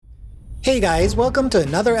Hey guys, welcome to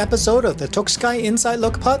another episode of the Tokuskai Inside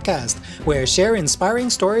Look podcast, where I share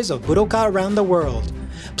inspiring stories of Budoka around the world.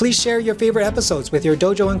 Please share your favorite episodes with your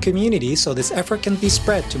dojo and community so this effort can be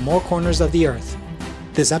spread to more corners of the earth.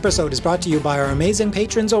 This episode is brought to you by our amazing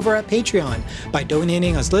patrons over at Patreon. By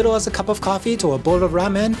donating as little as a cup of coffee to a bowl of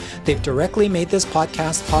ramen, they've directly made this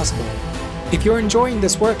podcast possible. If you're enjoying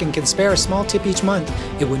this work and can spare a small tip each month,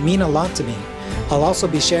 it would mean a lot to me. I'll also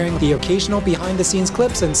be sharing the occasional behind-the-scenes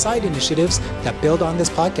clips and side initiatives that build on this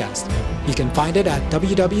podcast. You can find it at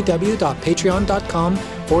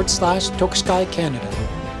www.patreon.com/Tokuskai Canada.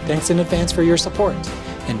 Thanks in advance for your support.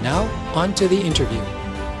 And now, on to the interview.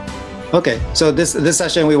 Okay, so this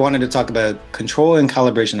session we wanted to talk about control and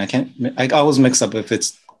calibration. I always mix up if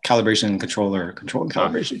it's calibration and control or control and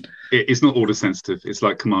calibration. It's not order sensitive. It's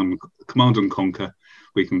like command and conquer.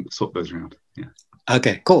 We can swap those around. Yeah.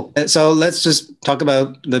 Okay, cool. So let's just talk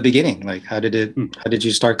about the beginning. Like, how did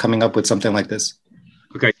you start coming up with something like this?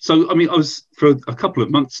 Okay, so I was for a couple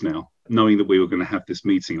of months now, knowing that we were going to have this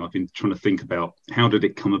meeting, I've been trying to think about how did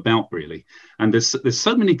it come about really, and there's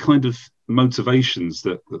so many kind of motivations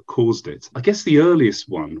that caused it. I guess the earliest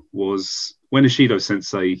one was when Iaido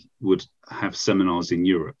Sensei would have seminars in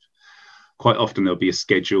Europe. Quite often there'll be a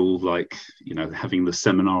schedule like, having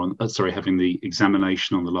the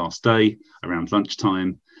examination on the last day around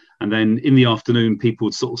lunchtime. And then in the afternoon, people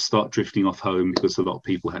would sort of start drifting off home because a lot of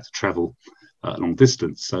people had to travel a long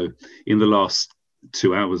distance. So in the last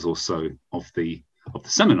 2 hours or so of the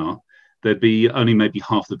seminar, there'd be only maybe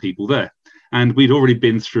half the people there. And we'd already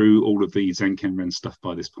been through all of the Zenken-Ren stuff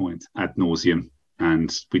by this point ad nauseum.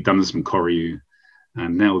 And we'd done some Koryu.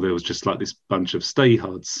 And now there was just like this bunch of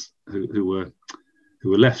stay-hards who were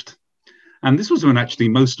left. And this was when actually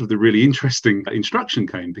most of the really interesting instruction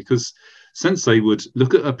came, because Sensei would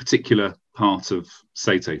look at a particular part of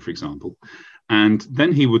Seitei, for example, and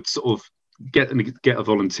then he would sort of get a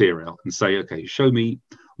volunteer out and say, okay, show me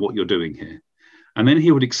what you're doing here. And then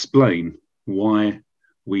he would explain why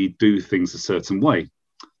we do things a certain way,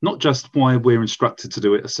 not just why we're instructed to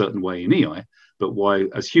do it a certain way in EI, but why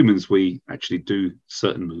as humans we actually do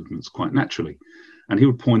certain movements quite naturally. And he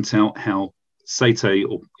would point out how Seitei,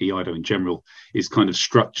 or Iaido in general, is kind of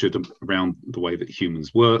structured around the way that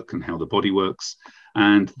humans work and how the body works,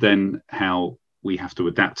 and then how we have to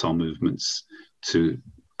adapt our movements to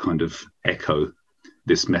kind of echo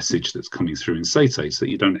this message that's coming through in Seitei so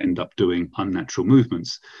that you don't end up doing unnatural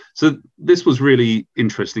movements. So this was really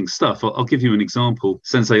interesting stuff. I'll give you an example.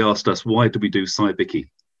 Sensei asked us, why do we do Saibiki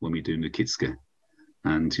when we do Nukitsuke?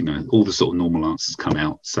 And, all the sort of normal answers come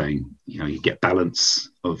out saying, you get balance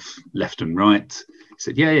of left and right. He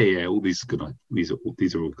said, yeah, all these are good. These are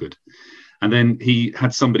all good. And then he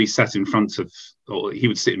had somebody he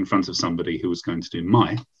would sit in front of somebody who was going to do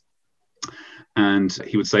Mai. And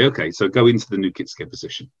he would say, okay, so go into the Nukitsuke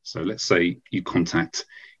position. So let's say you contact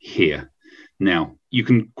here. Now, you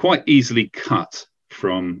can quite easily cut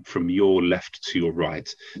from your left to your right.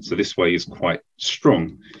 So this way is quite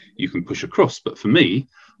strong. You can push across. But for me,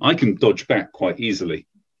 I can dodge back quite easily.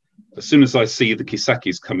 As soon as I see the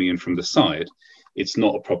Kisakis coming in from the side, it's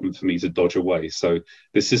not a problem for me to dodge away. So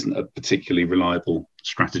this isn't a particularly reliable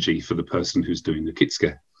strategy for the person who's doing the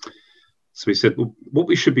Kitsuke. So he said, well, what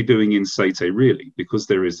we should be doing in Seitei really, because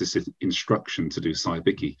there is this instruction to do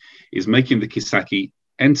Saibiki, is making the Kisaki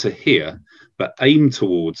enter here, but aim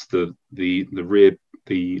towards the rear,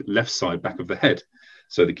 the left side back of the head.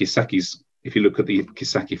 So the Kisaki's, if you look at the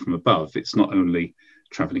Kisaki from above, it's not only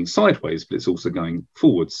traveling sideways, but it's also going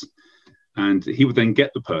forwards. And he would then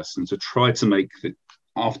get the person to try to make it,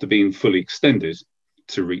 after being fully extended,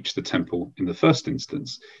 to reach the temple in the first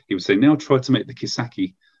instance. He would say, now try to make the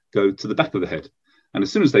Kisaki go to the back of the head. And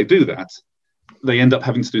as soon as they do that, they end up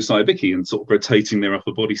having to do Saibiki and sort of rotating their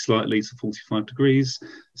upper body slightly to 45 degrees.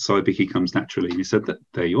 Saibiki comes naturally. And he said that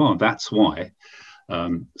there you are. That's why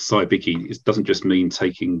Saibiki doesn't just mean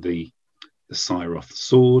taking the sire off the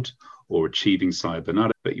sword or achieving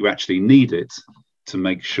Sayonara, but you actually need it to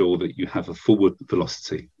make sure that you have a forward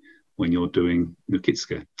velocity when you're doing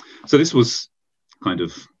Nukitsuke. So this was kind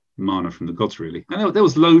of mana from the gods, really. And there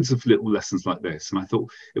was loads of little lessons like this. And I thought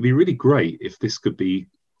it'd be really great if this could be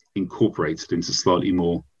incorporated into slightly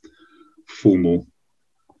more formal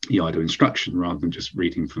Iaido instruction rather than just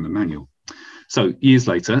reading from the manual. So years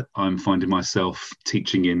later, I'm finding myself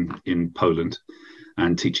teaching in Poland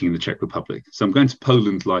and teaching in the Czech Republic. So I'm going to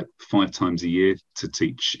Poland like 5 times a year to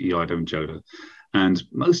teach Iaido and Jodo. And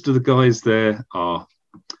most of the guys there are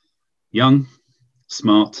young,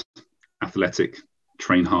 smart, athletic,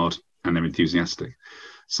 train hard, and they're enthusiastic.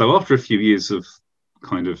 So after a few years of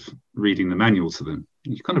kind of reading the manual to them,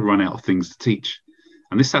 you kind of run out of things to teach.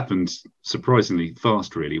 And this happened surprisingly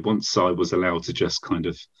fast, really, once I was allowed to just kind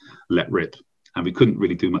of let rip. And we couldn't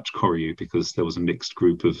really do much choreo because there was a mixed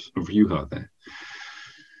group of ryuha there.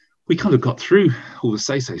 We kind of got through all the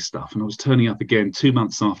seisei stuff, and I was turning up again 2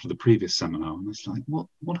 months after the previous seminar, and I was like, what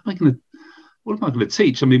am I going to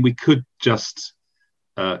teach? I mean, we could just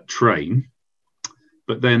train,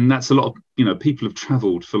 but then that's a lot of, people have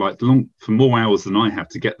traveled for more hours than I have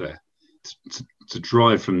to get there. To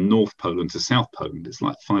drive from North Poland to South Poland, it's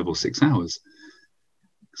like 5 or 6 hours.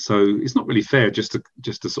 So it's not really fair just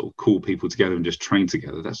to sort of call people together and just train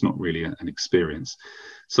together. That's not really an experience.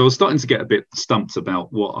 So I was starting to get a bit stumped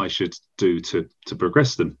about what I should do to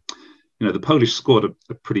progress them. The Polish squad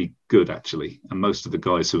are pretty good, actually, and most of the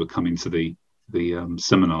guys who were coming to the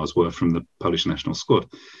seminars were from the Polish national squad.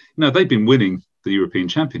 They've been winning the European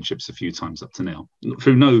Championships a few times up to now, not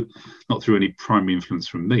through any primary influence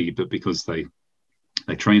from me, but because they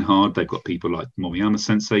train hard. They've got people like Moriyama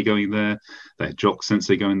Sensei going there. They had Jock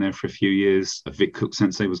Sensei going there for a few years. Vic Cook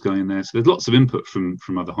Sensei was going there. So there's lots of input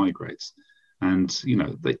from other high grades. And,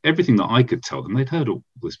 everything that I could tell them, they'd heard all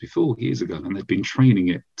this before years ago, and they'd been training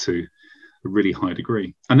it to a really high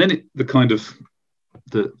degree. And then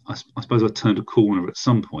I suppose I turned a corner at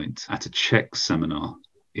some point at a Czech seminar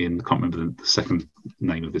I can't remember the second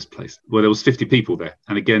name of this place, where there was 50 people there.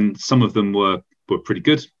 And again, some of them were pretty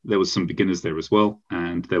good. There was some beginners there as well.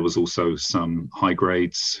 And there was also some high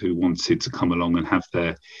grades who wanted to come along and have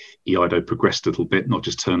their Iaido progressed a little bit, not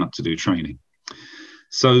just turn up to do training.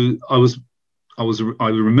 So I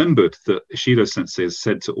remembered that Iaido Sensei has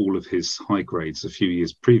said to all of his high grades a few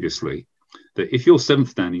years previously that if you're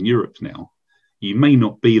 7th Dan in Europe now, you may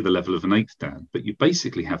not be the level of an 8th Dan, but you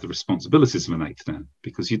basically have the responsibilities of an 8th Dan,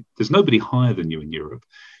 because there's nobody higher than you in Europe.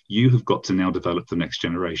 You have got to now develop the next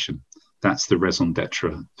generation. That's the raison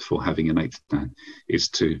d'etre for having an 8th Dan, is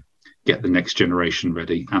to get the next generation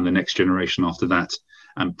ready and the next generation after that,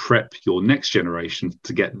 and prep your next generation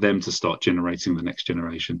to get them to start generating the next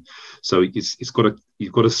generation. So you've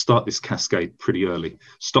got to start this cascade pretty early.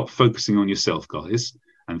 Stop focusing on yourself, guys,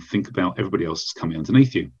 and think about everybody else that's coming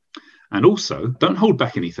underneath you. And also, don't hold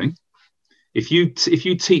back anything. If you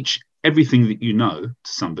teach everything that you know to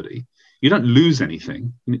somebody, you don't lose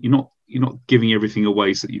anything. You're not giving everything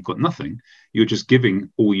away so that you've got nothing. You're just giving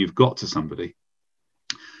all you've got to somebody.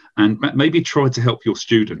 And maybe try to help your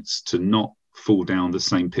students to not fall down the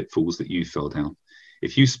same pitfalls that you fell down.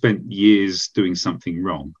 If you spent years doing something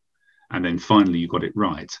wrong and then finally you got it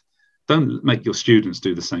right, don't make your students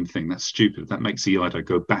do the same thing. That's stupid. That makes Iaido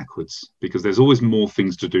go backwards, because there's always more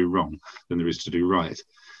things to do wrong than there is to do right.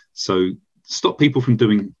 So stop people from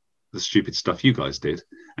doing the stupid stuff you guys did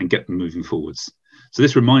and get them moving forwards. So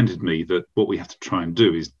this reminded me that what we have to try and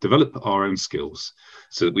do is develop our own skills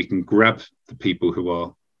so that we can grab the people who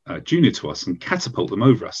are junior to us and catapult them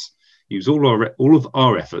over us. Use all of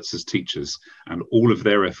our efforts as teachers and all of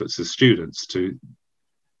their efforts as students to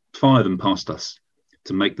fire them past us,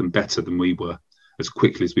 to make them better than we were as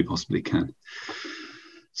quickly as we possibly can.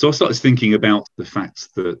 So I started thinking about the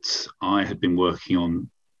fact that I had been working on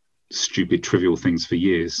stupid, trivial things for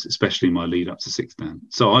years, especially in my lead up to 6th Dan.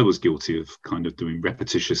 So I was guilty of kind of doing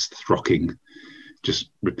repetitious throcking, just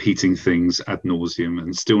repeating things ad nauseum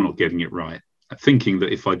and still not getting it right, thinking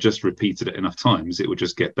that if I just repeated it enough times, it would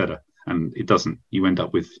just get better. And it doesn't. You end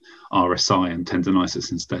up with RSI and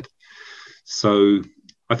tendonitis instead. So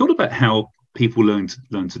I thought about how people learn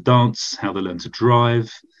to dance, how they learn to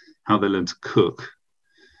drive, how they learn to cook,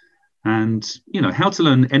 and how to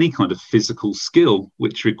learn any kind of physical skill,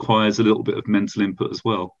 which requires a little bit of mental input as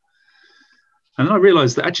well. And then I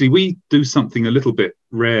realized that actually we do something a little bit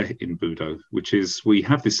rare in Budo, which is we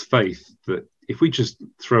have this faith that if we just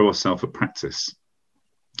throw ourselves at practice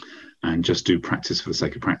and just do practice for the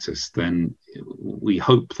sake of practice, then we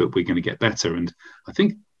hope that we're going to get better. And I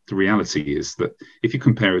think the reality is that if you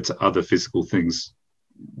compare it to other physical things,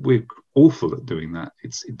 we're awful at doing that.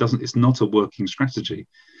 It's not a working strategy.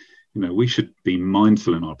 We should be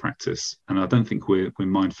mindful in our practice, and I don't think we're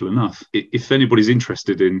mindful enough. If anybody's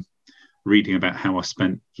interested in reading about how I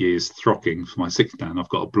spent years throcking for my 6th Dan, I've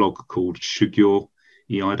got a blog called Shugyo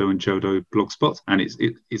Iaido and Jodo Blogspot, and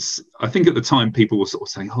it's I think at the time people were sort of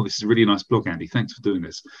saying, "Oh, this is a really nice blog, Andy. Thanks for doing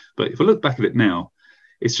this." But if I look back at it now,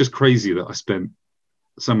 it's just crazy that I spent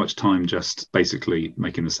so much time just basically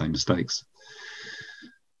making the same mistakes.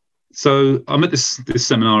 So I'm at this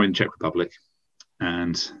seminar in Czech Republic,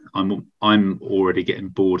 and I'm already getting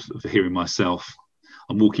bored of hearing myself.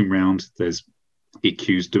 I'm walking around, there's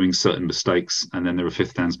IQs doing certain mistakes, and then there are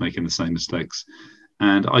 5th Dans making the same mistakes.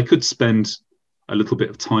 And I could spend a little bit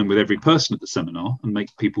of time with every person at the seminar and make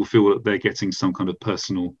people feel that they're getting some kind of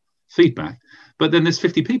personal feedback. But then there's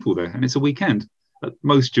 50 people there and it's a weekend. At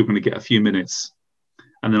most, you're going to get a few minutes,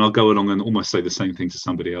 and then I'll go along and almost say the same thing to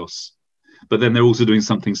somebody else. But then they're also doing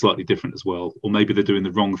something slightly different as well, or maybe they're doing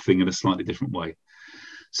the wrong thing in a slightly different way.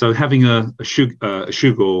 So having a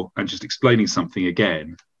sugar and just explaining something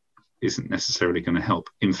again isn't necessarily going to help.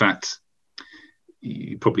 In fact,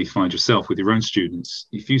 you probably find yourself with your own students,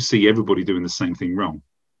 if you see everybody doing the same thing wrong,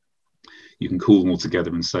 you can call them all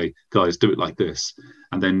together and say, guys, do it like this.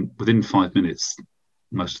 And then within 5 minutes,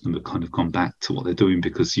 most of them have kind of gone back to what they're doing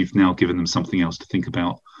because you've now given them something else to think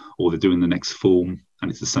about, or they're doing the next form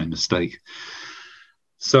and it's the same mistake.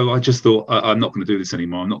 So I just thought, I'm not going to do this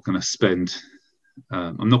anymore. I'm not going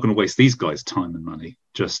to waste these guys' time and money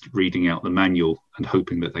just reading out the manual and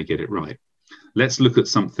hoping that they get it right. Let's look at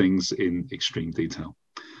some things in extreme detail.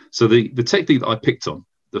 So the technique that I picked on,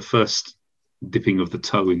 the first dipping of the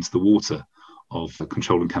toe into the water of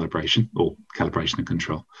control and calibration, or calibration and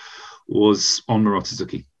control, was on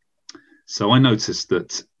Morotazuki. So I noticed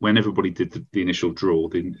that when everybody did the initial draw,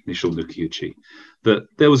 the initial Nukiuchi, that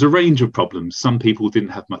there was a range of problems. Some people didn't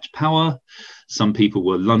have much power. Some people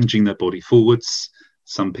were lunging their body forwards.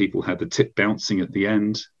 Some people had the tip bouncing at the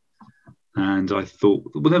end. And I thought,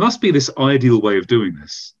 well, there must be this ideal way of doing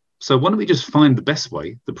this. So why don't we just find the best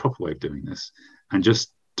way, the proper way of doing this, and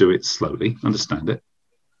just do it slowly, understand it,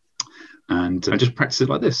 and just practice it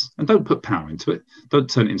like this. And don't put power into it. Don't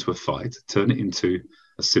turn it into a fight. Turn it into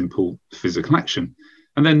a simple physical action.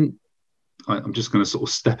 And then I'm just going to sort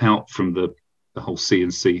of step out from the whole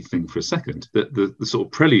CNC thing for a second. The sort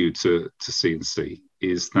of prelude to CNC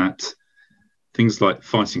is that things like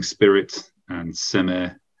fighting spirit and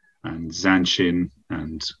seme and zanshin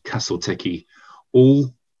and kasoteki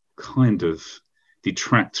all kind of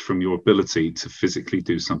detract from your ability to physically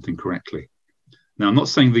do something correctly. Now, I'm not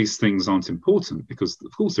saying these things aren't important, because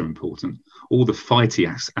of course they're important. All the fighty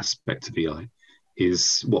aspect of EI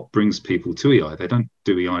is what brings people to EI. They don't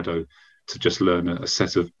do Iaido to just learn a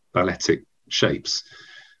set of balletic shapes.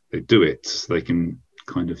 They do it so they can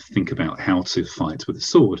kind of think about how to fight with a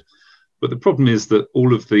sword. But the problem is that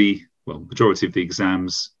all of majority of the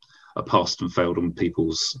exams are passed and failed on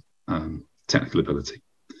people's technical ability.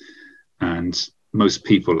 And most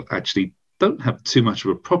people actually don't have too much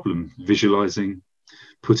of a problem visualizing,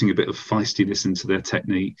 putting a bit of feistiness into their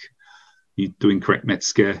technique, doing correct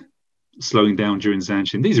metsuke, slowing down during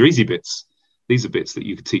zanshin. These are easy bits. These are bits that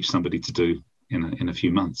you could teach somebody to do in a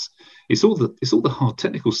few months. It's all the hard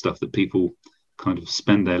technical stuff that people kind of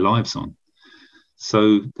spend their lives on.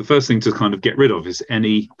 So the first thing to kind of get rid of is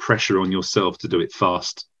any pressure on yourself to do it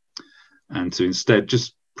fast, and to instead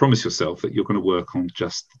just promise yourself that you're going to work on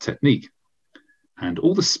just the technique. And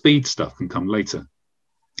all the speed stuff can come later.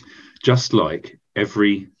 Just like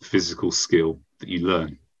every physical skill that you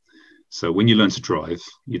learn. So when you learn to drive,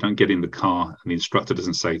 you don't get in the car and the instructor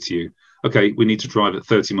doesn't say to you, okay, we need to drive at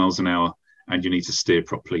 30 miles an hour and you need to steer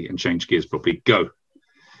properly and change gears properly. Go.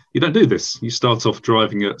 You don't do this. You start off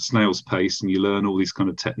driving at snail's pace and you learn all these kind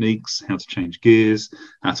of techniques, how to change gears,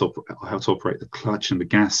 how to operate the clutch and the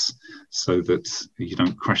gas so that you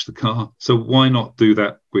don't crash the car. So why not do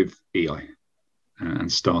that with EI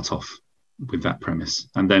and start off with that premise?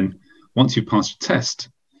 And then once you pass your test,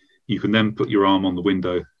 you can then put your arm on the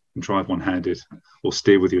window and drive one-handed, or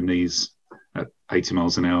steer with your knees at 80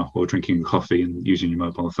 miles an hour while drinking coffee and using your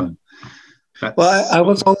mobile phone. I've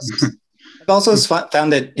also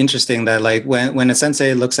found it interesting that, like, when a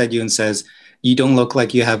sensei looks at you and says, you don't look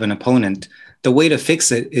like you have an opponent, the way to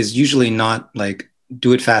fix it is usually not like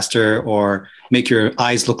do it faster or make your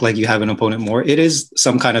eyes look like you have an opponent more. It is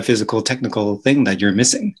some kind of physical, technical thing that you're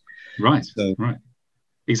missing. Right. Right.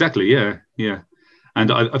 Exactly. Yeah. Yeah. And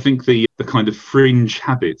I think the kind of fringe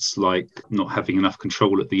habits, like not having enough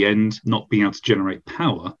control at the end, not being able to generate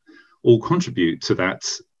power, all contribute to that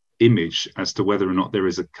image as to whether or not there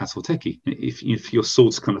is a kasoteki. If your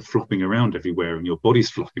sword's kind of flopping around everywhere and your body's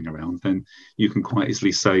flopping around, then you can quite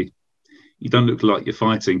easily say, you don't look like you're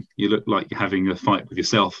fighting, you look like you're having a fight with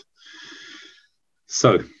yourself.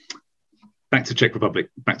 So back to Czech Republic,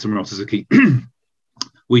 back to Morotazuki.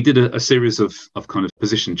 We did a series of kind of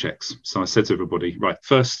position checks. So I said to everybody, right,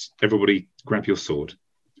 first, everybody grab your sword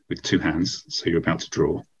with two hands. So you're about to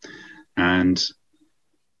draw, and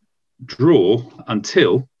draw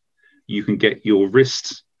until you can get your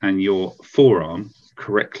wrist and your forearm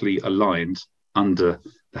correctly aligned under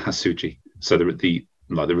the hasuji. So they're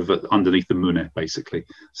underneath the mune, basically.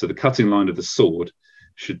 So the cutting line of the sword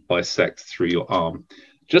should bisect through your arm,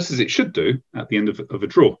 just as it should do at the end of a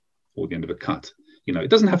draw or the end of a cut. You know,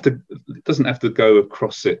 it doesn't have to go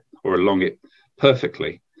across it or along it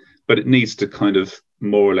perfectly, but it needs to kind of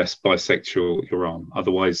more or less bisect your arm.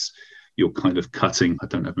 Otherwise, you're kind of cutting. I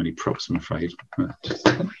don't have many props, I'm afraid. Just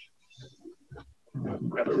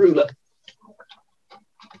grab a ruler.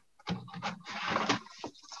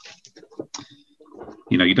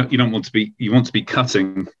 You don't want to be. You want to be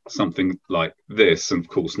cutting something like this, and of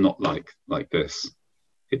course not like this.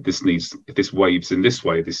 If this waves in this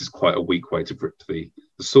way, this is quite a weak way to grip the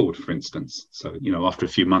sword, for instance. So after a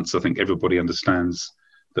few months, I think everybody understands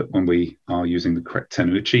that when we are using the correct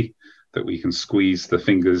tenuichi, that we can squeeze the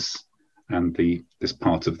fingers and this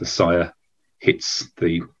part of the saya hits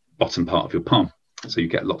the bottom part of your palm. So you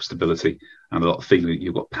get a lot of stability and a lot of feeling that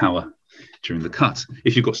you've got power during the cut.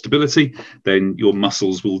 If you've got stability, then your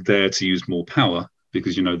muscles will dare to use more power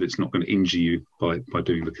because you know that it's not going to injure you by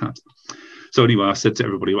doing the cut. So anyway, I said to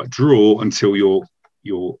everybody, like, draw until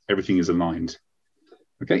your everything is aligned.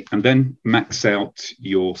 Okay, and then max out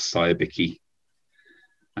your sayabiki.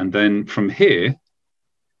 And then from here,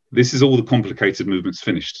 this is all the complicated movements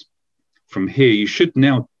finished. From here, you should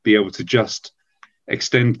now be able to just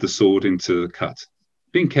extend the sword into the cut.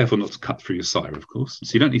 Being careful not to cut through your saya, of course.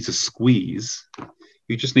 So you don't need to squeeze.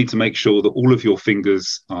 You just need to make sure that all of your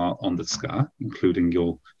fingers are on the tsuka, including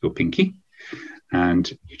your pinky. And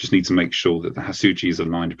you just need to make sure that the hasuji is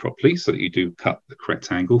aligned properly so that you do cut the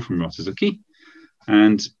correct angle from Rotazuki.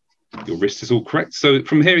 And your wrist is all correct. So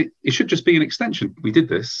from here, it should just be an extension. We did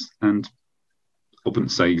this, and I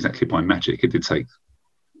wouldn't say exactly by magic. It did take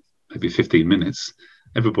maybe 15 minutes.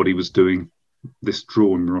 Everybody was doing this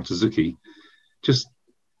draw in Rotazuki just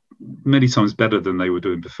many times better than they were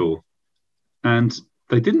doing before. And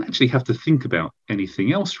they didn't actually have to think about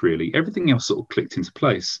anything else, really. Everything else sort of clicked into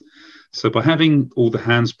place. So by having all the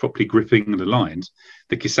hands properly gripping and aligned,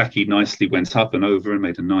 the kisaki nicely went up and over and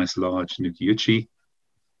made a nice large nukiuchi.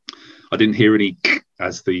 I didn't hear any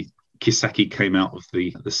as the kisaki came out of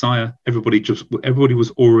the saya. Everybody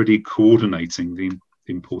was already coordinating the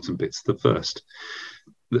important bits the first.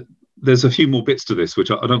 There's a few more bits to this, which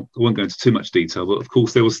I won't go into too much detail, but of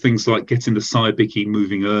course there was things like getting the sayabiki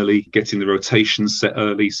moving early, getting the rotations set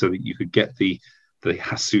early so that you could get the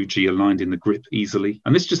hasuji aligned in the grip easily.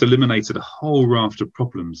 And this just eliminated a whole raft of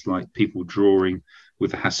problems, like people drawing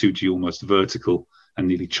with the hasuji almost vertical and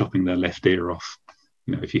nearly chopping their left ear off.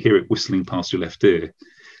 If you hear it whistling past your left ear,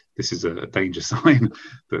 this is a danger sign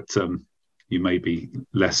that you may be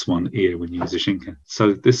less one ear when you use a shinken.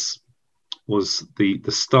 So this was the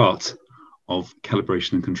start of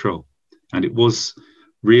calibration and control. And it was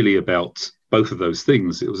really about both of those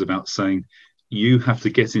things. It was about saying, you have to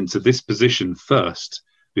get into this position first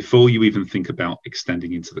before you even think about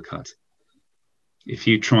extending into the cut. If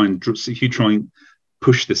you try and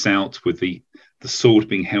push this out with the sword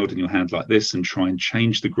being held in your hand like this and try and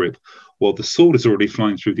change the grip while the sword is already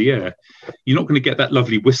flying through the air, you're not going to get that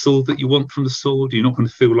lovely whistle that you want from the sword. You're not going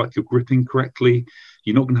to feel like you're gripping correctly.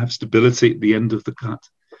 You're not going to have stability at the end of the cut.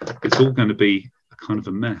 It's all going to be a kind of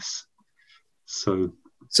a mess. So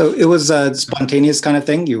it was a spontaneous kind of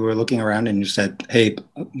thing. You were looking around and you said, hey,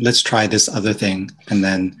 let's try this other thing. And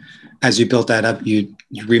then as you built that up, you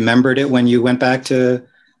remembered it when you went back to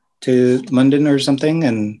London or something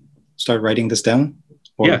and started writing this down?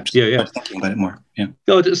 Or yeah. Thinking about it more. Yeah.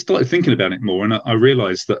 No, I just started thinking about it more, and I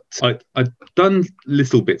realised that I'd done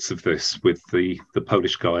little bits of this with the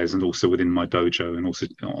Polish guys, and also within my dojo, and also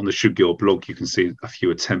on the Shugyo blog, you can see a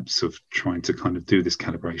few attempts of trying to kind of do this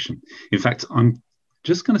calibration. In fact, I'm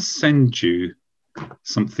just going to send you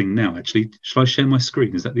something now. Actually, shall I share my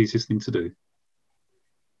screen? Is that the easiest thing to do?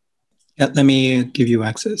 Yeah, let me give you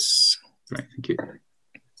access. Great, thank you.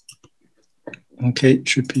 Okay, it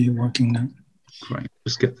should be working now. Great.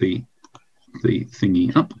 Just get the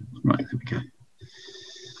thingy up. Right, there we go.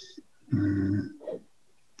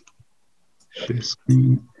 Share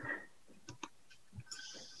screen.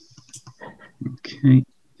 Okay,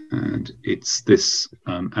 and it's this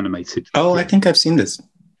animated. Oh, I think I've seen this.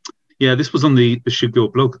 Yeah, this was on the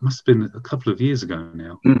Shugyo blog. It must have been a couple of years ago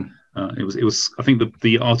now. It was. I think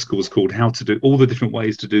the article was called "How to Do All the Different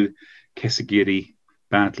Ways to Do Kesagiri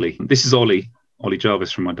Badly." This is Ollie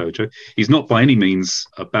Jarvis from my dojo. He's not by any means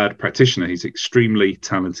a bad practitioner. He's extremely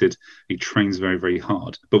talented. He trains very, very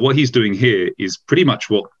hard. But what he's doing here is pretty much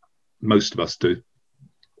what most of us do,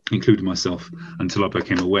 including myself, until I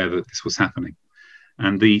became aware that this was happening.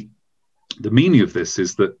 And the meaning of this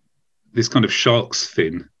is that this kind of shark's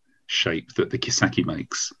fin shape that the kisaki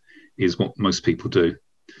makes is what most people do.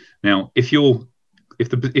 Now, if you're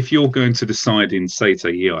going to decide in Seite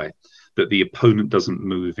Iai that the opponent doesn't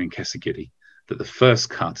move in kesagiri, that the first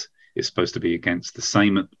cut is supposed to be against the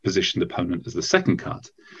same positioned opponent as the second cut,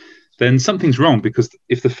 then something's wrong, because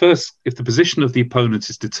if the position of the opponent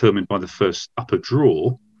is determined by the first upper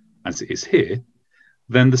draw, as it is here,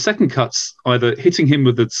 then the second cut's either hitting him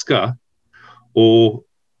with the ska or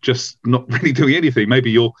just not really doing anything. Maybe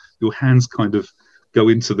your hands kind of go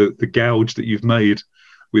into the gouge that you've made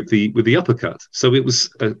with the uppercut. So it was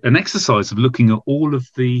an exercise of looking at all of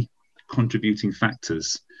the contributing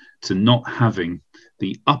factors to not having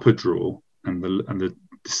the upper draw and the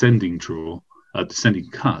descending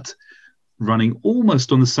cut running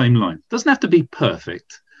almost on the same line. Doesn't have to be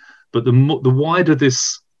perfect, but the wider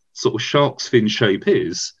this sort of shark's fin shape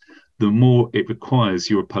is, the more it requires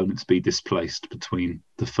your opponent to be displaced between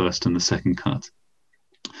the first and the second cut.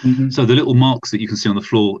 Mm-hmm. So the little marks that you can see on the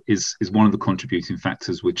floor is one of the contributing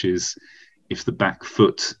factors, which is if the back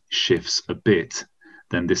foot shifts a bit,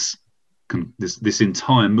 then this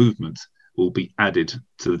entire movement will be added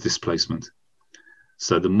to the displacement.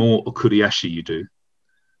 So the more okuriashi you do,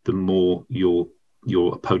 the more your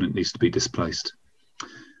opponent needs to be displaced.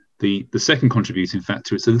 The second contributing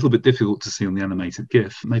factor, it's a little bit difficult to see on the animated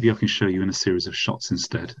GIF. Maybe I can show you in a series of shots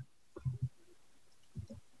instead.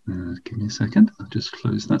 Give me a second. I'll just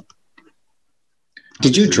close that.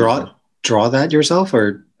 Did you draw that yourself,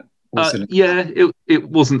 or was it? Yeah, it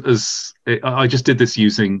wasn't as. I just did this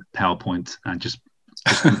using PowerPoint and just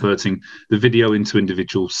converting the video into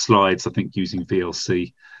individual slides. I think using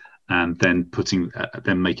VLC, and then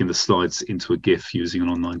making the slides into a GIF using an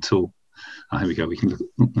online tool. Here we go. We can look.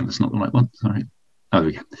 Oh, no, that's not the right one. Sorry. Oh, there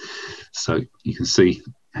we go. So you can see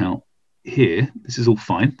how here, this is all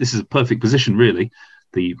fine. This is a perfect position, really.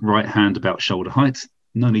 The right hand about shoulder height.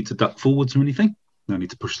 No need to duck forwards or anything. No need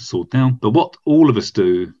to push the sword down. But what all of us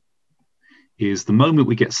do is the moment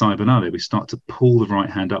we get Saibonare, we start to pull the right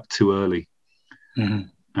hand up too early. Mm-hmm.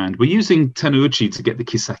 And we're using Tenouchi to get the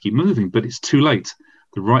Kisaki moving, but it's too late.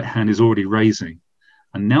 The right hand is already raising.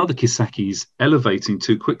 And now the Kisaki is elevating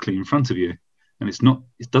too quickly in front of you. And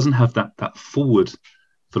it doesn't have that forward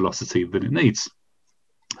velocity that it needs.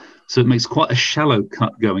 So it makes quite a shallow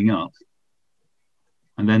cut going up.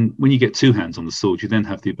 And then when you get two hands on the sword, you then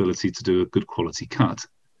have the ability to do a good quality cut.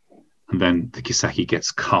 And then the Kisaki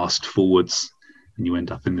gets cast forwards and you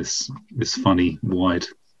end up in this funny, wide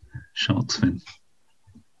shark's fin.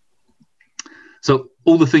 So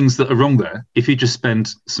all the things that are wrong there, if you just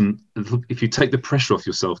if you take the pressure off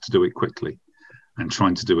yourself to do it quickly and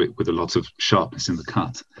trying to do it with a lot of sharpness in the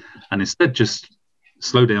cut, and instead just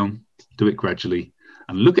slow down, do it gradually,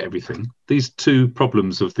 and look at everything, these two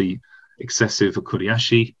problems of the excessive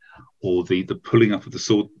okuriashi or the pulling up of the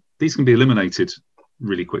sword, these can be eliminated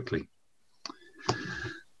really quickly.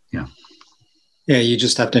 Yeah. Yeah, you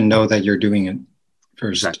just have to know that you're doing it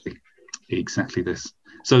first. Exactly this.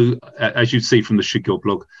 So as you see from the Shugyo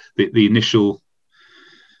blog, the initial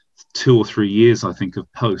 2 or 3 years, I think,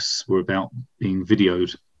 of posts were about being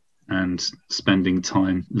videoed and spending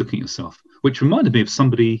time looking at yourself, which reminded me of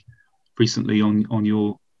somebody recently on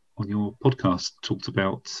your podcast talked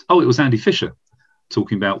about, it was Andy Fisher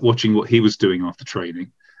talking about watching what he was doing after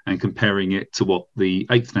training and comparing it to what the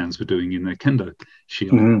 8th Dans were doing in their kendo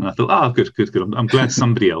shield. Mm-hmm. And I thought, good. I'm glad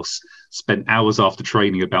somebody else spent hours after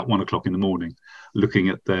training about 1 o'clock in the morning looking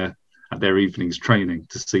at their evening's training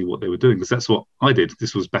to see what they were doing, because that's what I did.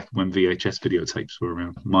 This was back when VHS videotapes were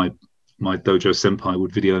around. My dojo senpai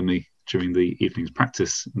would video me during the evening's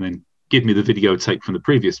practice and then give me the videotape from the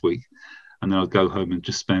previous week. And then I'd go home and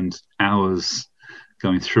just spend hours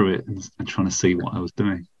going through it and trying to see what I was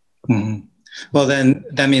doing. Mm-hmm. Well, then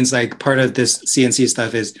that means like part of this CNC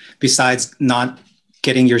stuff is, besides not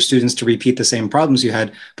getting your students to repeat the same problems you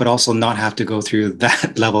had, but also not have to go through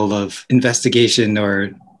that level of investigation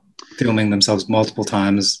or filming themselves multiple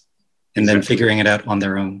times and then figuring it out on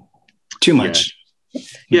their own. Too much.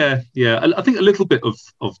 Yeah. I think a little bit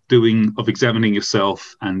of examining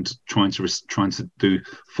yourself and trying to do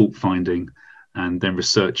fault finding and then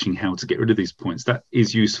researching how to get rid of these points. That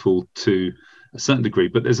is useful to a certain degree,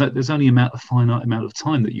 but there's only a finite amount of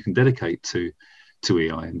time that you can dedicate to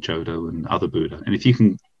Iai and Jodo and other Buddha. And if you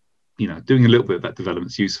can, doing a little bit of that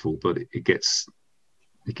development's useful, but it gets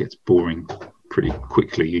boring pretty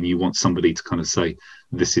quickly, and you want somebody to kind of say,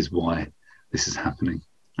 this is why this is happening.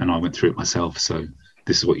 And I went through it myself, so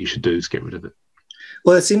this is what you should do to get rid of it.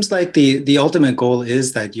 Well, it seems like the ultimate goal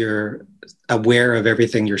is that you're aware of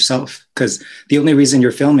everything yourself, because the only reason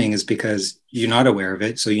you're filming is because you're not aware of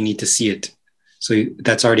it, so you need to see it. So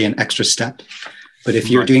that's already an extra step. But if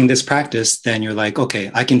you're doing this practice, then you're like, okay,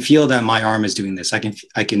 I can feel that my arm is doing this. I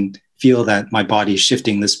can feel that my body is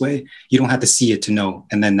shifting this way. You don't have to see it to know,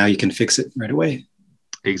 and then now you can fix it right away.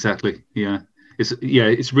 Exactly. Yeah.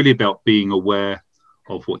 It's really about being aware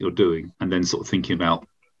of what you're doing and then sort of thinking about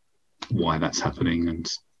why that's happening. And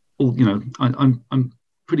I'm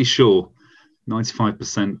pretty sure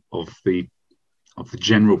 95% of the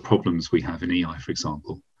general problems we have in EI, for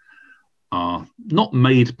example, are not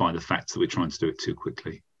made by the fact that we're trying to do it too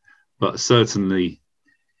quickly, but certainly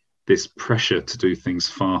this pressure to do things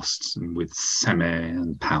fast and with seme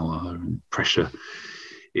and power and pressure,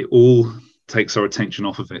 it all takes our attention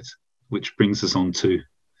off of it, which brings us on to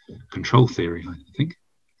control theory, I think.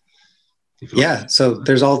 Yeah, so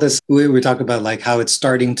there's all this, we talk about like how it's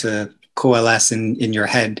starting to coalesce in your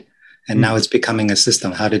head, and now it's becoming a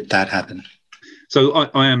system. How did that happen? So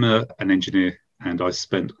I am an engineer, and I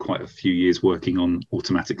spent quite a few years working on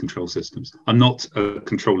automatic control systems. I'm not a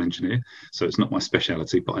control engineer, so it's not my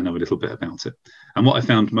speciality, but I know a little bit about it. And what I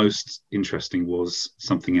found most interesting was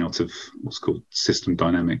something out of what's called system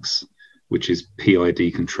dynamics, which is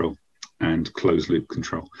PID control and closed loop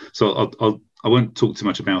control. So I won't talk too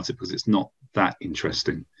much about it because it's not that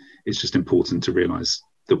interesting. It's just important to realize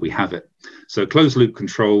that we have it. So closed loop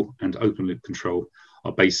control and open loop control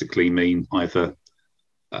are basically mean either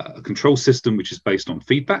a control system which is based on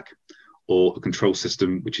feedback, or a control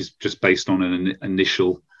system which is just based on an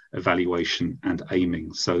initial evaluation and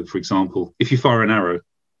aiming. So, for example, if you fire an arrow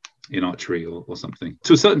in archery or something,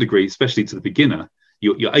 to a certain degree, especially to the beginner,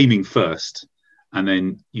 you're aiming first, and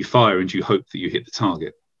then you fire and you hope that you hit the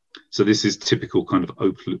target. So this is typical kind of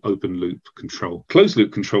open loop control. Closed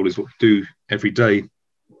loop control is what we do every day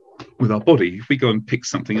with our body. If we go and pick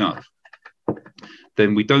something up,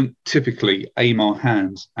 then we don't typically aim our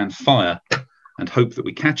hands and fire and hope that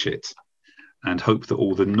we catch it and hope that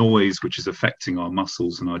all the noise which is affecting our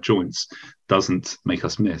muscles and our joints doesn't make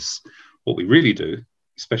us miss. What we really do,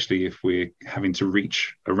 especially if we're having to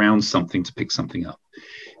reach around something to pick something up,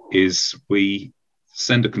 is we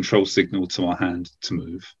send a control signal to our hand to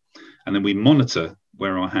move, and then we monitor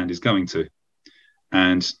where our hand is going to,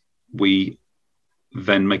 and we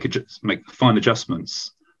then make fine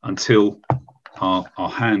adjustments until our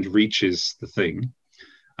hand reaches the thing,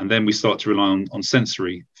 and then we start to rely on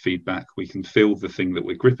sensory feedback. We can feel the thing that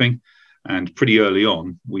we're gripping, and pretty early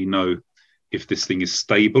on we know if this thing is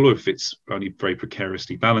stable or if it's only very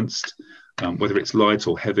precariously balanced, whether it's light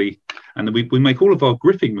or heavy, and then we make all of our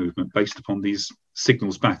gripping movement based upon these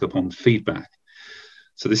signals back upon feedback.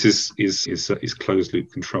 So this is closed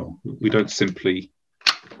loop control. We don't simply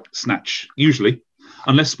snatch, usually,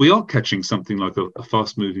 unless we are catching something like a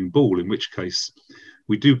fast-moving ball, in which case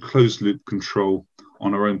we do closed-loop control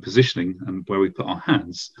on our own positioning and where we put our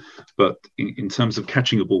hands. But in terms of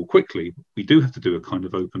catching a ball quickly, we do have to do a kind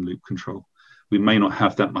of open-loop control. We may not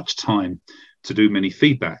have that much time to do many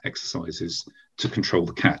feedback exercises to control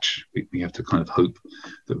the catch. We have to kind of hope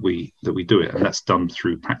that we do it, and that's done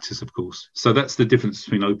through practice, of course. So that's the difference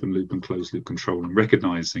between open loop and closed loop control, and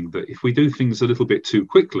recognizing that if we do things a little bit too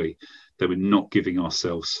quickly, then we're not giving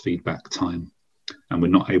ourselves feedback time, and we're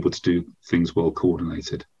not able to do things well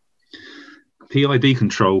coordinated. PID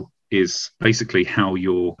control is basically how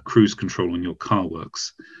your cruise control on your car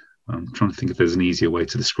works. I'm trying to think if there's an easier way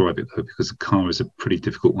to describe it, though, because a car is a pretty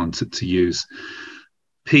difficult one to use.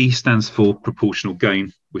 P stands for proportional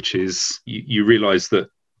gain, which is you realize that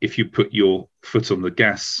if you put your foot on the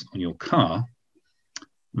gas on your car,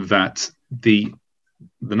 that the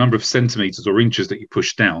number of centimeters or inches that you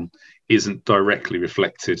push down isn't directly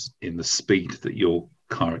reflected in the speed that your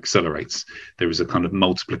car accelerates. There is a kind of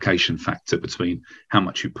multiplication factor between how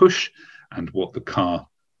much you push and what the car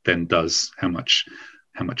then does, how much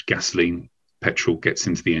gasoline, petrol gets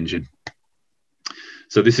into the engine.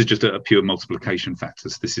 So this is just a pure multiplication factor.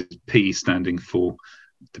 So this is P standing for,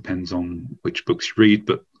 depends on which books you read,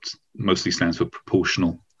 but mostly stands for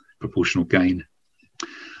proportional gain.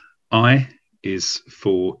 I is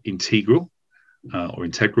for integral or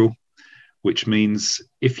integral, which means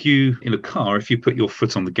if you put your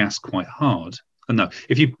foot on the gas quite hard,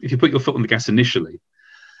 if you put your foot on the gas initially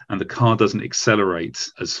and the car doesn't accelerate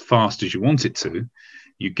as fast as you want it to,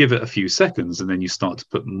 you give it a few seconds and then you start to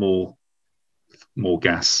put more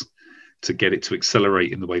gas to get it to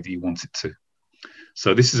accelerate in the way that you want it to.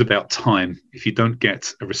 So this is about time. If you don't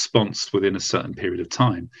get a response within a certain period of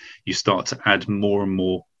time, you start to add more and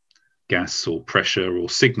more gas or pressure or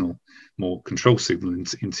signal, more control signal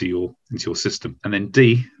into your system. And then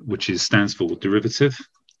D, which stands for derivative.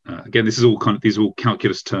 Again, these are all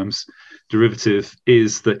calculus terms. Derivative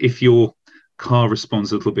is that if your car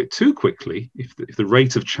responds a little bit too quickly, if the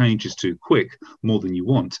rate of change is too quick, more than you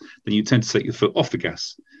want, then you tend to take your foot off the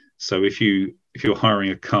gas. So if you're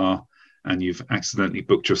hiring a car and you've accidentally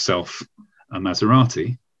booked yourself a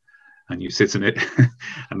Maserati and you sit in it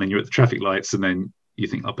and then you're at the traffic lights and then you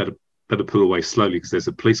think, I better pull away slowly because there's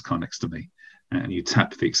a police car next to me, and you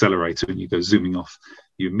tap the accelerator and you go zooming off,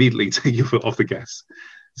 you immediately take your foot off the gas.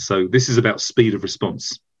 So this is about speed of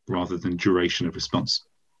response rather than duration of response.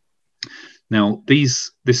 Now,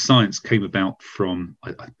 this science came about from,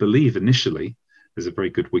 I believe initially, there's a very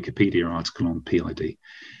good Wikipedia article on PID.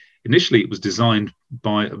 Initially, it was designed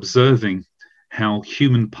by observing how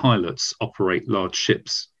human pilots operate large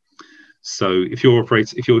ships. So if you're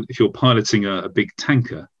piloting a big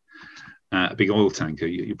tanker, a big oil tanker,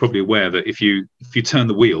 you're probably aware that if you turn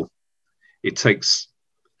the wheel, it takes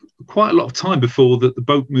quite a lot of time before the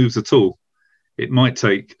boat moves at all. It might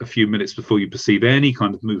take a few minutes before you perceive any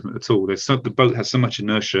kind of movement at all. The boat has so much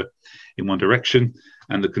inertia in one direction,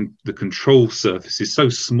 and the control surface is so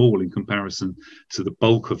small in comparison to the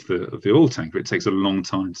bulk of the oil tanker. It takes a long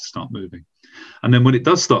time to start moving. And then when it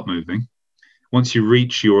does start moving, once you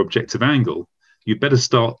reach your objective angle, you better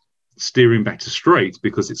start steering back to straight,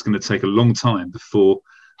 because it's going to take a long time before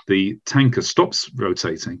the tanker stops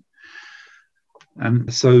rotating.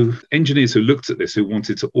 And so engineers who looked at this, who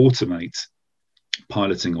wanted to automate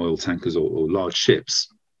piloting oil tankers or large ships,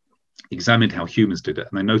 examined how humans did it,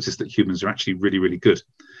 and they noticed that humans are actually really, really good.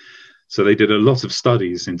 So they did a lot of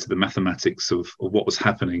studies into the mathematics of what was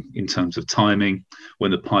happening in terms of timing,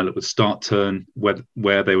 when the pilot would start turn,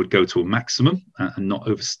 where they would go to a maximum and not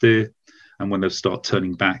oversteer, and when they'd start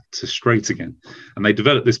turning back to straight again. And they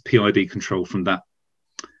developed this PID control from that.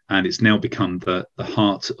 And it's now become the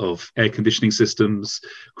heart of air conditioning systems,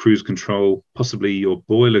 cruise control, possibly your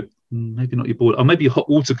boiler, maybe not your boiler, or maybe your hot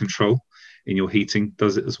water control in your heating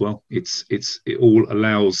does it as well. It all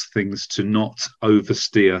allows things to not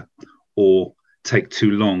oversteer or take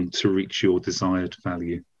too long to reach your desired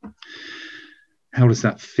value. How does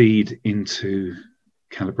that feed into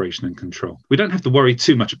calibration and control? We don't have to worry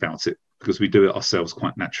too much about it, because we do it ourselves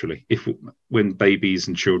quite naturally. When babies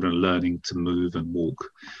and children are learning to move and walk,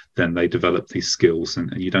 then they develop these skills,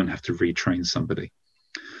 and you don't have to retrain somebody.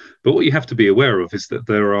 But what you have to be aware of is that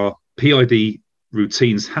there are PID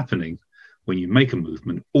routines happening when you make a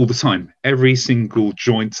movement all the time. Every single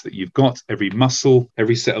joint that you've got, every muscle,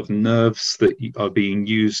 every set of nerves that are being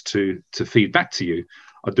used to feed back to you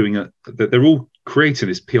are they're all creating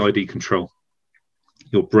this PID control.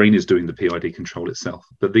 Your brain is doing the PID control itself.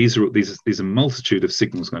 But these are a multitude of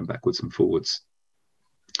signals going backwards and forwards.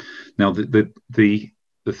 Now, the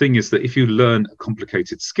thing is that if you learn a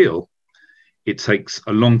complicated skill, it takes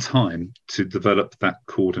a long time to develop that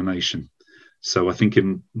coordination. So I think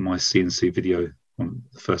in my CNC video, on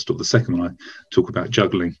the first or the second one, I talk about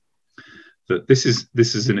juggling. That this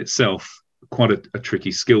is in itself quite a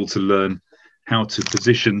tricky skill to learn, how to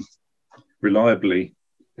position reliably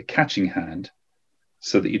the catching hand,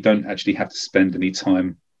 so that you don't actually have to spend any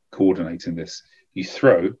time coordinating this. You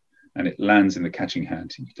throw and it lands in the catching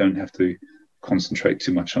hand. You don't have to concentrate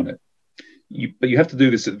too much on it. But you have to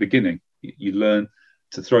do this at the beginning. You learn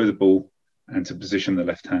to throw the ball and to position the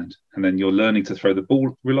left hand. And then you're learning to throw the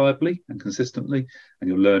ball reliably and consistently. And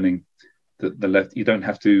you're learning that the left, you don't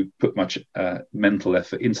have to put much mental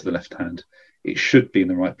effort into the left hand. It should be in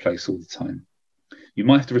the right place all the time. You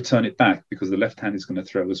might have to return it back, because the left hand is going to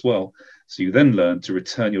throw as well. So you then learn to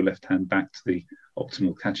return your left hand back to the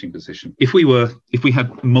optimal catching position. If we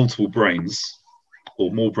had multiple brains, or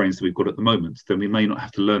more brains than we've got at the moment, then we may not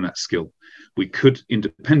have to learn that skill. We could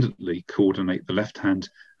independently coordinate the left hand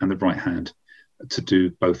and the right hand to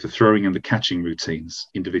do both the throwing and the catching routines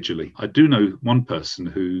individually. I do know one person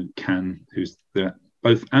who's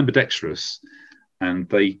both ambidextrous, and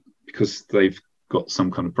because they've got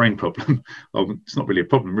some kind of brain problem. Well, it's not really a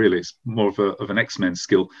problem, really. It's more of an X-Men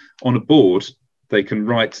skill. On a board, they can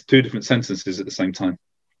write two different sentences at the same time.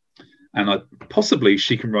 And possibly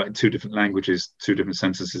she can write in two different languages, two different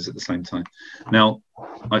sentences at the same time. Now,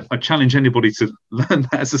 I challenge anybody to learn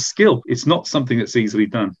that as a skill. It's not something that's easily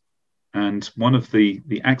done. And one of the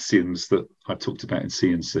axioms that I talked about in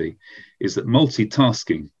CNC is that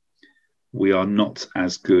multitasking, we are not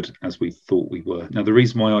as good as we thought we were. Now, the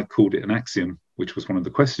reason why I called it an axiom, which was one of the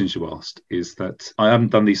questions you asked, is that I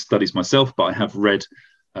haven't done these studies myself, but I have read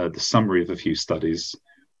the summary of a few studies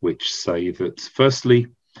which say that, firstly,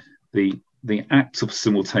 the act of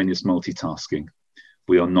simultaneous multitasking,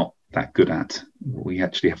 we are not that good at. We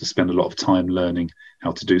actually have to spend a lot of time learning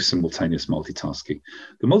how to do simultaneous multitasking.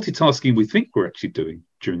 The multitasking we think we're actually doing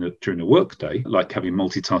during the workday, like having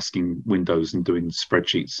multitasking windows and doing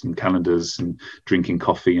spreadsheets and calendars and drinking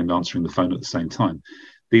coffee and answering the phone at the same time.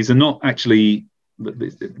 These are not actually,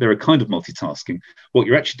 they're a kind of multitasking. What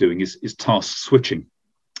you're actually doing is task switching.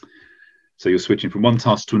 So you're switching from one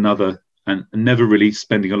task to another and never really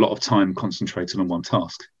spending a lot of time concentrating on one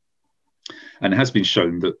task. And it has been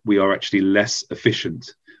shown that we are actually less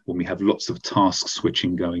efficient when we have lots of task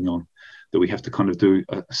switching going on, that we have to kind of do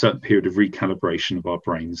a certain period of recalibration of our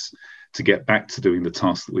brains to get back to doing the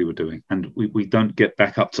task that we were doing. And we don't get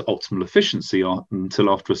back up to optimal efficiency until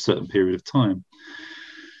after a certain period of time.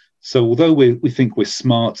 So although we think we're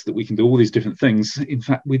smart, that we can do all these different things, in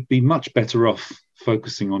fact, we'd be much better off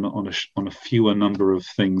focusing on a fewer number of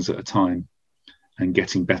things at a time and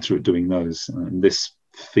getting better at doing those. And this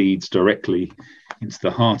feeds directly into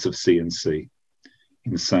the heart of CNC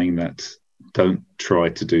in saying that don't try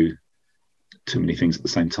to do too many things at the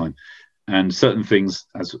same time. And certain things,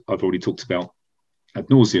 as I've already talked about ad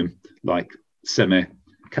nauseum, like seme,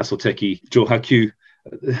 kasoteki, johaku,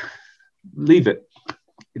 leave it.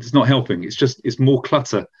 It's not helping. It's more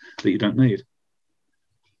clutter that you don't need.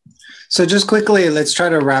 So just quickly, let's try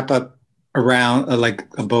to wrap up around like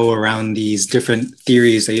a bow around these different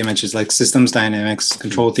theories that you mentioned, like systems dynamics,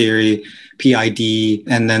 control theory, PID,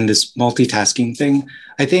 and then this multitasking thing.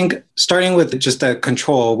 I think starting with just the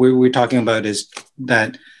control, we're talking about is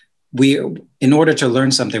that in order to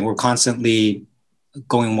learn something, we're constantly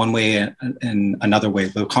going one way and another way.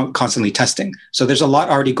 We're constantly testing. So there's a lot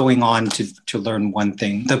already going on to learn one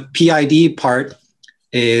thing. The PID part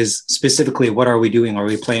is specifically what are we doing? Are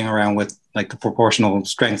we playing around with like the proportional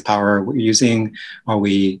strength power we're using? Are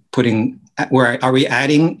we adding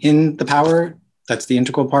in the power? That's the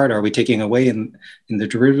integral part. Are we taking away in the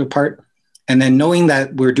derivative part? And then knowing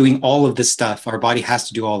that we're doing all of this stuff, our body has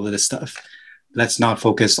to do all of this stuff. Let's not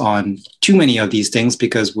focus on too many of these things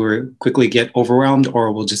because we'll quickly get overwhelmed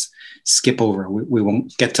or we'll just skip over. We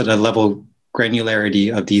won't get to the level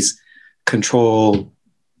granularity of these control,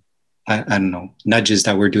 I don't know, nudges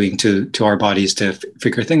that we're doing to our bodies to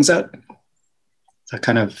figure things out. That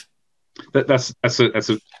kind of that's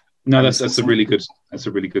a really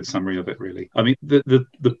good summary of it, really. I mean,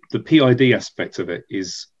 the PID aspect of it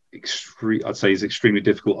is extremely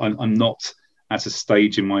difficult. I'm not at a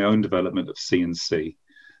stage in my own development of CNC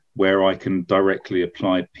where I can directly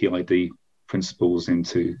apply PID principles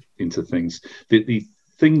into things. The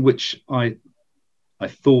thing which I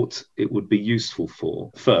thought it would be useful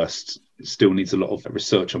for first, it still needs a lot of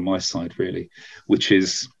research on my side, really, which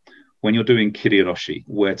is when you're doing kiriroshi,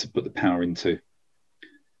 where to put the power into.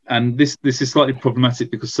 And this is slightly problematic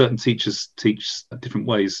because certain teachers teach different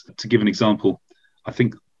ways. To give an example, I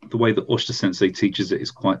think the way that Oshita Sensei teaches it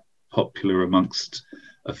is quite popular amongst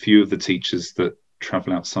a few of the teachers that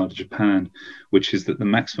travel outside of Japan, which is that the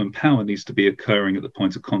maximum power needs to be occurring at the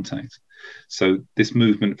point of contact. So this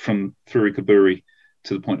movement from furikaburi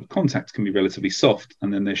to the point of contact can be relatively soft,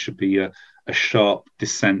 and then there should be a sharp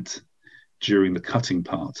descent during the cutting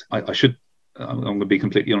part. I'm going to be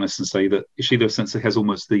completely honest and say that Iaido Sensei has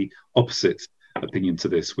almost the opposite opinion to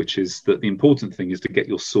this, which is that the important thing is to get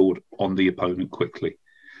your sword on the opponent quickly.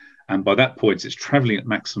 And by that point, it's traveling at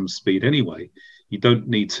maximum speed anyway. You don't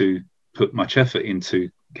need to put much effort into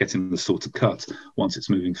getting the sword to cut once it's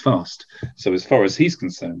moving fast. So as far as he's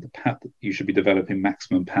concerned, you should be developing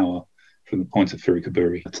maximum power from the point of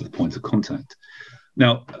furikaburi to the point of contact.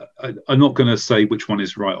 Now, I'm not going to say which one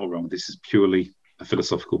is right or wrong. This is purely a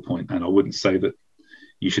philosophical point, and I wouldn't say that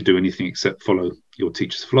you should do anything except follow your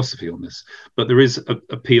teacher's philosophy on this. But there is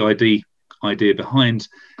a PID idea behind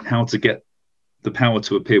how to get the power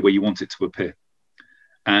to appear where you want it to appear,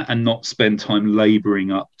 and not spend time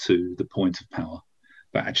laboring up to the point of power,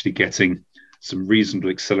 but actually getting some reasonable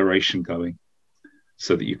acceleration going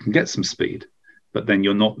so that you can get some speed, but then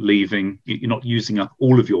you're not using up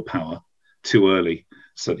all of your power too early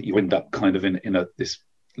so that you end up kind of in this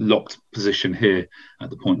locked position here at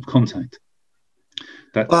the point of contact.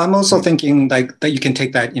 Well, I'm also thinking like that you can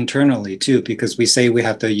take that internally too, because we say we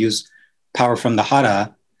have to use power from the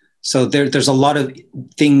hara. So there's a lot of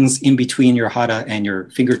things in between your hara and your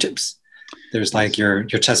fingertips. There's like your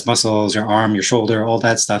chest muscles, your arm, your shoulder, all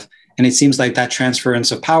that stuff. And it seems like that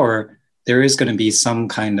transference of power, there is going to be some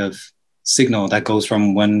kind of signal that goes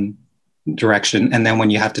from one direction. And then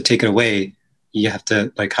when you have to take it away, you have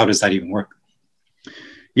to, like, how does that even work?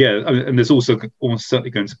 Yeah, and there's also almost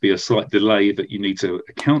certainly going to be a slight delay that you need to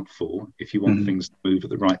account for if you want things to move at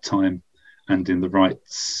the right time and in the right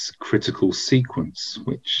critical sequence,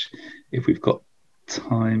 which if we've got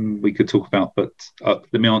time we could talk about, but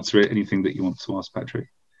let me answer it. Anything that you want to ask, Patrick?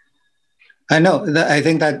 I know, I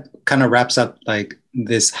think that kind of wraps up like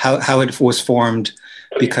this, how it was formed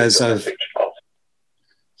because of...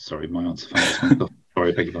 Sorry, my answer went off.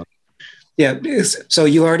 Sorry, beg your pardon. Yeah, so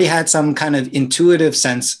you already had some kind of intuitive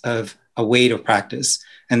sense of a way to practice.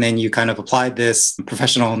 And then you kind of applied this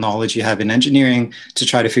professional knowledge you have in engineering to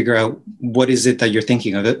try to figure out what is it that you're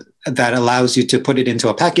thinking of it that allows you to put it into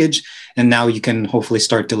a package. And now you can hopefully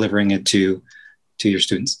start delivering it to to your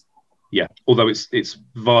students? Yeah, although it's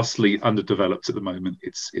vastly underdeveloped at the moment.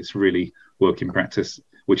 It's really work in practice,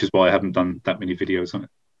 which is why I haven't done that many videos on it.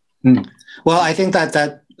 Well, I think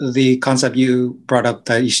that the concept you brought up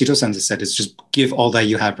that Iaido Sensei said is just give all that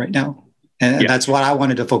you have right now. And that's what I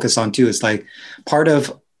wanted to focus on too. Is like part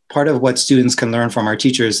of what students can learn from our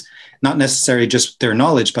teachers, not necessarily just their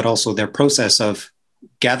knowledge, but also their process of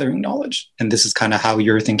gathering knowledge. And this is kind of how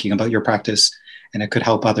you're thinking about your practice, and it could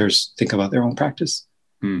help others think about their own practice.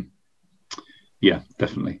 Yeah,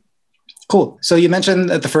 definitely. Cool. So you mentioned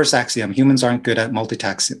that the first axiom, humans aren't good at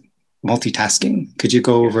multitasking. Could you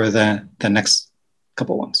go over the next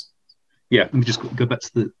couple ones? Yeah, let me just go back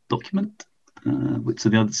to the document. So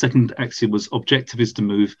the second axiom was objective is to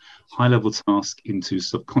move high-level task into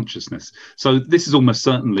subconsciousness. So this is almost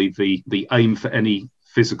certainly the aim for any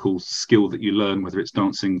physical skill that you learn, whether it's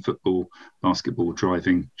dancing, football, basketball,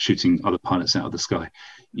 driving, shooting other pilots out of the sky.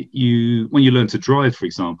 When you learn to drive, for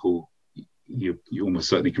example, you almost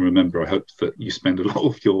certainly can remember, I hope, that you spend a lot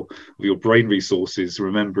of your brain resources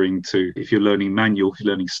remembering to, if you're learning manual, if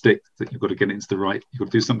you're learning stick, that you've got to get it into the right, you've got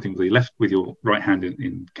to do something with your right hand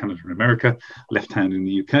in Canada and America, left hand in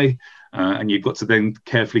the UK, and you've got to then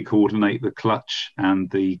carefully coordinate the clutch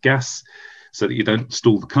and the gas so that you don't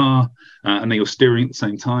stall the car, and then you're steering at the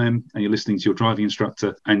same time, and you're listening to your driving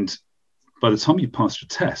instructor. And by the time you pass your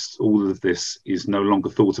test, all of this is no longer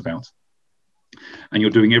thought about. And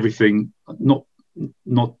you're doing everything not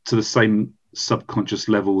to the same subconscious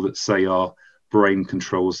level that, say, our brain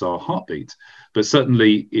controls our heartbeat, but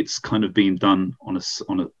certainly it's kind of being done on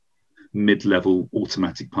a mid-level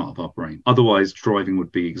automatic part of our brain. Otherwise, driving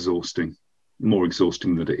would be more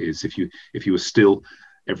exhausting than it is. If you were still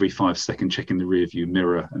every 5 seconds checking the rear view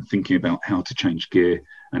mirror and thinking about how to change gear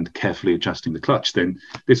and carefully adjusting the clutch, then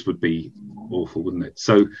this would be awful, wouldn't it?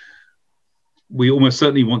 So we almost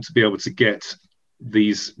certainly want to be able to get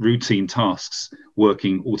these routine tasks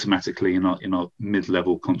working automatically in our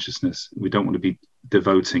mid-level consciousness. We don't want to be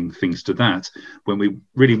devoting things to that when we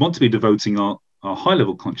really want to be devoting our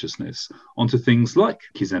high-level consciousness onto things like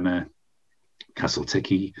Kizeme,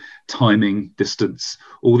 Kasoteki, timing, distance,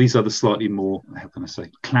 all these other slightly more, how can I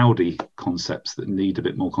say, cloudy concepts that need a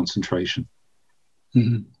bit more concentration.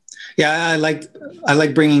 Mm-hmm. Yeah, I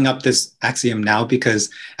like bringing up this axiom now,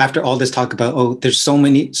 because after all this talk about, there's so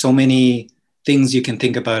many things you can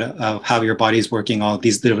think about how your body is working, all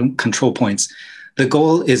these different control points. The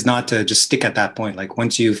goal is not to just stick at that point. Like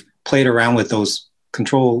once you've played around with those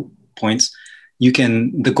control points,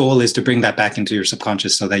 the goal is to bring that back into your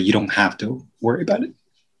subconscious so that you don't have to worry about it.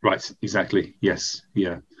 Right, exactly. Yes,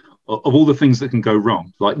 yeah. Of all the things that can go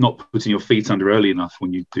wrong, like not putting your feet under early enough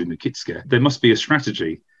when you're doing the kit scare, there must be a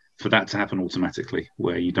strategy for that to happen automatically,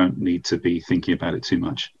 where you don't need to be thinking about it too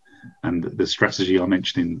much. And the strategy I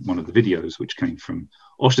mentioned in one of the videos, which came from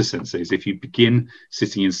Oshita Sensei, is if you begin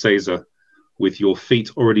sitting in Seiza with your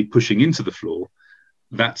feet already pushing into the floor,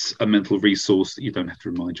 that's a mental resource that you don't have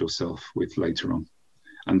to remind yourself with later on.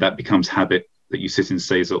 And that becomes habit, that you sit in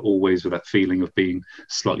Seiza always with that feeling of being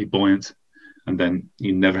slightly buoyant, and then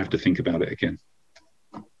you never have to think about it again.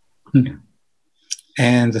 Yeah.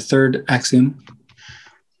 And the third axiom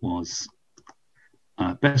was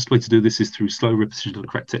best way to do this is through slow repetition of the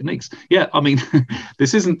correct techniques. Yeah, I mean,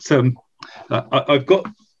 this isn't, I've got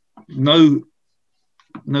no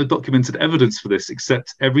documented evidence for this,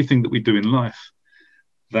 except everything that we do in life,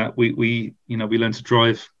 that we learn to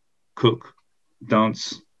drive, cook,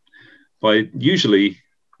 dance by usually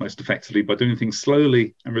most effectively by doing things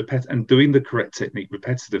slowly and doing the correct technique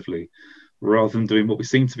repetitively, rather than doing what we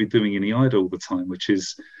seem to be doing in Iaido all the time, which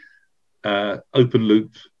is open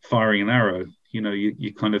loop firing an arrow.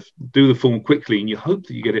 You kind of do the form quickly and you hope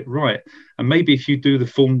that you get it right. And maybe if you do the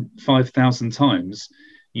form 5,000 times,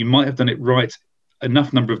 you might have done it right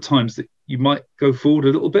enough number of times that you might go forward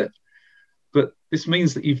a little bit. But this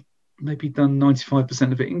means that you've maybe done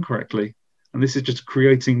 95% of it incorrectly. And this is just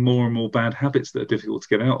creating more and more bad habits that are difficult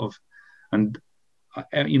to get out of. And,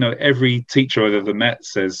 every teacher I've ever met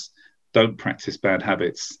says, don't practice bad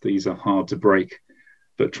habits. These are hard to break,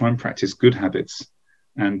 but try and practice good habits.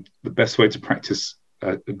 And the best way to practice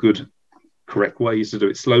a good, correct way is to do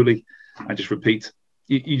it slowly and just repeat.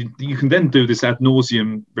 You can then do this ad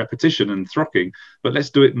nauseum repetition and throcking, but let's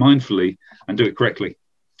do it mindfully and do it correctly.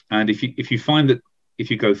 And if you find that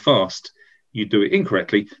if you go fast, you do it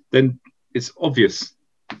incorrectly, then it's obvious.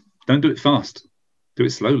 Don't do it fast. Do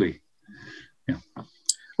it slowly. Yeah.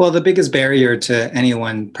 Well, the biggest barrier to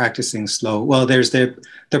anyone practicing slow, there's the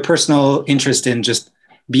personal interest in just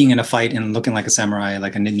being in a fight and looking like a samurai,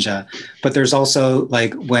 like a ninja. But there's also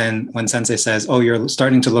like when Sensei says, you're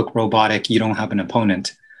starting to look robotic, you don't have an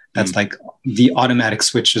opponent. that's like the automatic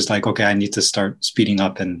switch is like, okay, I need to start speeding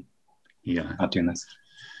up and not doing this.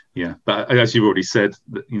 Yeah, but as you've already said,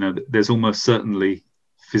 there's almost certainly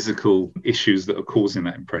physical issues that are causing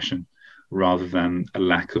that impression rather than a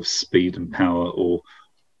lack of speed and power or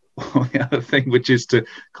the other thing, which is to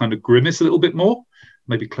kind of grimace a little bit more,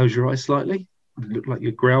 maybe close your eyes slightly, look like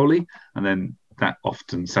you're growly, and then that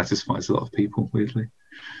often satisfies a lot of people, weirdly.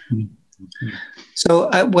 So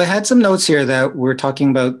we had some notes here that we're talking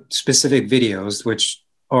about specific videos, which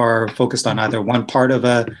are focused on either one part of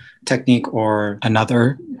a technique or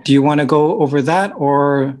another. Do you want to go over that,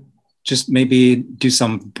 or just maybe do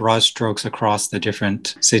some broad strokes across the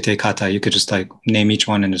different seitei kata? You could just like name each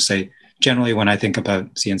one and just say, generally when I think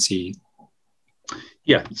about CNC.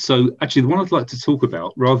 Yeah, so actually the one I'd like to talk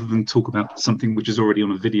about, rather than talk about something which is already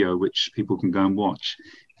on a video which people can go and watch,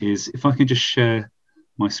 is if I can just share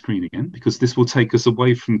my screen again, because this will take us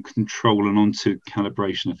away from control and onto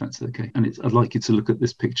calibration, if that's okay. And I'd like you to look at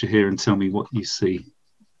this picture here and tell me what you see.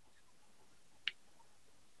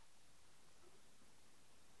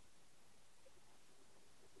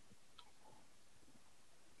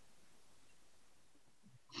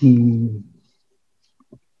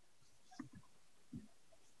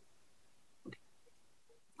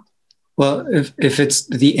 Well, if it's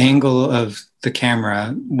the angle of the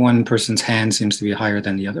camera, one person's hand seems to be higher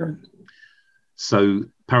than the other. So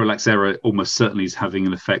parallax error almost certainly is having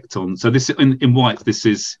an effect on. So this in white, this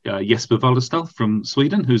is Jesper Waldestal from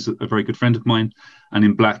Sweden, who's a very good friend of mine, and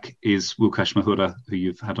in black is Łukasz Mahura, who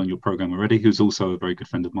you've had on your program already, who's also a very good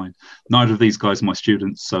friend of mine. Neither of these guys are my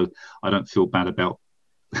students, so I don't feel bad about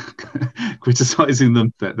criticizing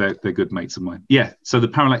them. They're good mates of mine. Yeah, so the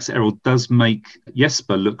parallax error does make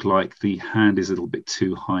Jesper look like the hand is a little bit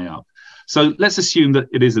too high up. So let's assume that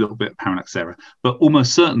it is a little bit parallax error, but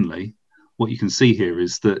almost certainly what you can see here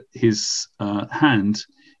is that his hand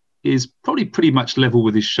is probably pretty much level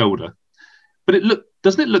with his shoulder. But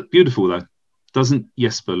doesn't it look beautiful though? Doesn't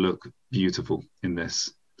Jesper look beautiful in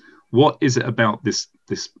this? What is it about this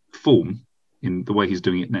form in the way he's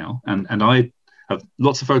doing it now? And I have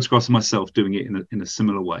lots of photographs of myself doing it in a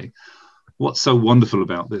similar way. What's so wonderful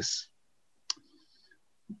about this?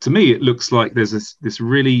 To me, it looks like there's this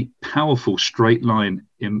really powerful straight line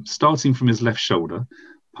starting from his left shoulder,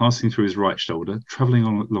 passing through his right shoulder, traveling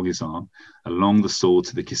along his arm, along the sword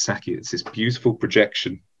to the kisaki. It's this beautiful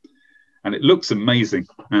projection. And it looks amazing.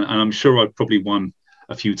 And I'm sure I've probably won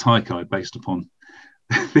a few taikai based upon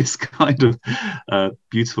this kind of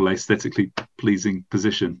beautiful, aesthetically pleasing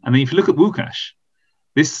position. And then if you look at Łukasz,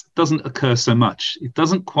 this doesn't occur so much. It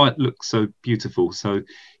doesn't quite look so beautiful. So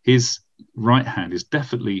his right hand is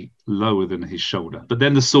definitely lower than his shoulder. But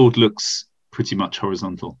then the sword looks pretty much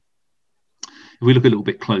horizontal. If we look a little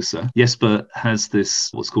bit closer, Jesper has this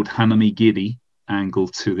what's called hanami giri angle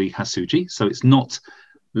to the hasuji. So it's not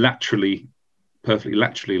perfectly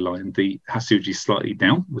laterally aligned. The hasuji is slightly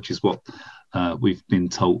down, which is what we've been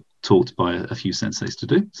taught by a few senseis to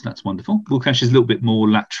do. So that's wonderful. Łukasz is a little bit more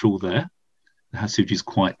lateral there. The hasuji is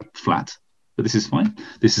quite flat, but this is fine.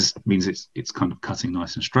 This means it's kind of cutting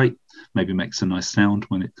nice and straight. Maybe makes a nice sound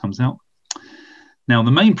when it comes out. Now,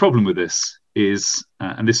 the main problem with this is,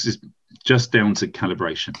 and this is just down to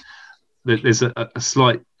calibration, there's a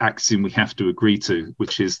slight axiom we have to agree to,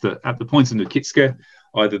 which is that at the point in the kitsuke,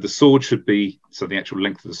 either the sword should be, so the actual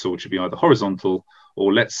length of the sword should be either horizontal,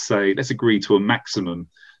 or let's agree to a maximum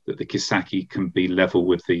that the kisaki can be level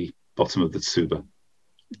with the bottom of the tsuba.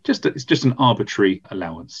 It's just an arbitrary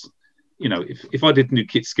allowance. You know, if I did new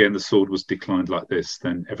kitsuke and the sword was declined like this,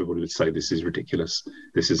 then everybody would say this is ridiculous.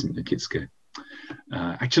 This isn't a kitsuke.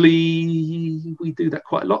 Actually, we do that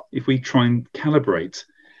quite a lot. If we try and calibrate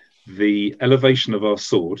the elevation of our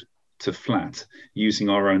sword to flat using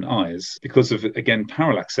our own eyes, because of, again,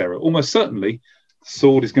 parallax error, almost certainly the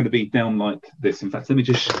sword is going to be down like this. In fact, let me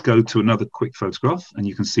just go to another quick photograph and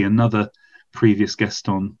you can see another previous guest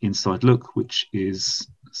on Inside Look, which is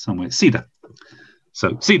somewhere, Cedar.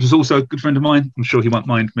 So Cedar's also a good friend of mine. I'm sure he won't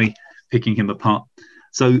mind me picking him apart.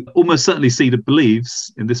 So almost certainly Cedar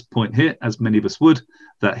believes in this point here, as many of us would,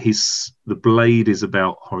 that the blade is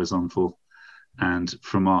about horizontal. And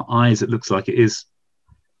from our eyes, it looks like it is.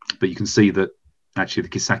 But you can see that actually the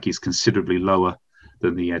kisaki is considerably lower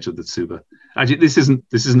than the edge of the tsuba. Actually, this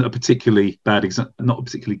isn't a particularly bad example, not a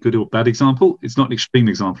particularly good or bad example. It's not an extreme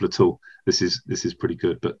example at all. This is pretty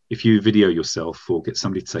good. But if you video yourself or get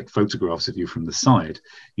somebody to take photographs of you from the side,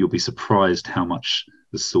 you'll be surprised how much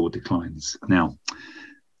the sword declines. Now,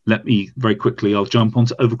 let me very quickly, I'll jump on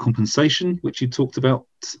to overcompensation, which you talked about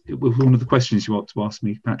with one of the questions you want to ask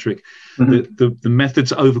me, Patrick. Mm-hmm. The method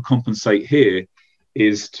to overcompensate here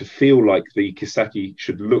is to feel like the kisaki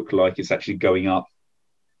should look like it's actually going up.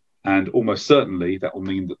 And almost certainly that will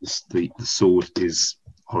mean that the sword is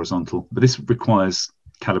horizontal. But this requires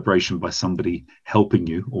calibration by somebody helping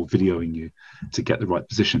you or videoing you to get the right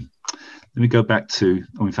position. Let me go back to,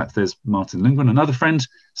 in fact, there's Martin Lindgren, another friend,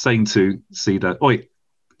 saying to Cedar, oi,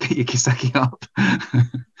 get your kisaki up.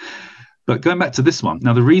 But going back to this one,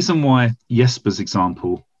 now the reason why Jesper's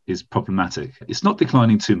example is problematic, it's not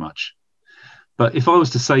declining too much. But if I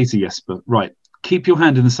was to say to Jesper, right, keep your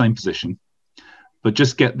hand in the same position, but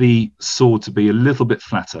just get the sword to be a little bit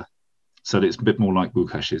flatter so that it's a bit more like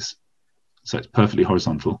Wukash's. So it's perfectly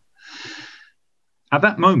horizontal. At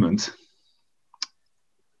that moment,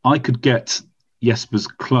 I could get Jesper's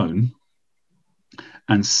clone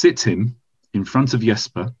and sit him in front of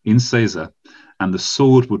Jesper in Caesar, and the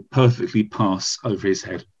sword would perfectly pass over his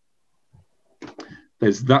head.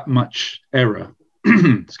 There's that much error,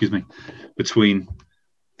 excuse me, between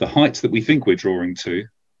the height that we think we're drawing to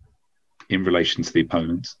in relation to the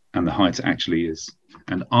opponent and the height it actually is.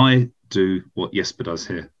 And I do what Jesper does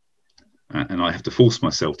here, and I have to force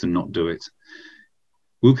myself to not do it.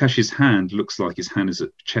 Wukash's hand looks like his hand is at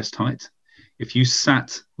chest height. If you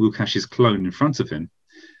sat Wukash's clone in front of him,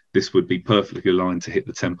 this would be perfectly aligned to hit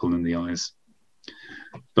the temple and the eyes.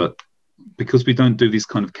 But because we don't do these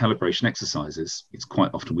kind of calibration exercises, it's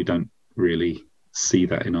quite often we don't really see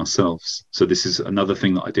that in ourselves. So this is another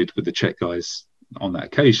thing that I did with the Czech guys on that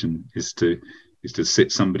occasion, is to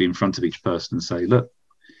sit somebody in front of each person and say, look,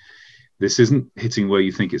 this isn't hitting where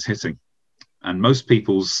you think it's hitting. And most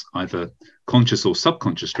people's either conscious or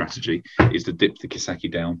subconscious strategy is to dip the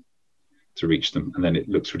kisaki down to reach them, and then it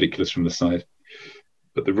looks ridiculous from the side.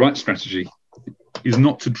 But the right strategy is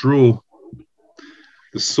not to draw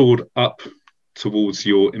the sword up towards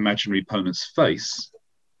your imaginary opponent's face,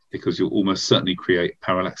 because you'll almost certainly create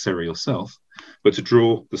parallax error yourself, but to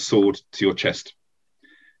draw the sword to your chest.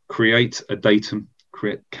 Create a datum,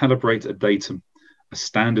 calibrate a datum, a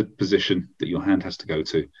standard position that your hand has to go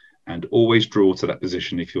to, and always draw to that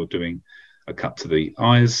position if you're doing a cut to the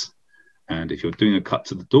eyes. And if you're doing a cut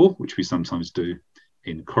to the door, which we sometimes do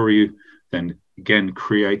in Koryu, then again,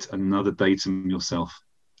 create another datum yourself.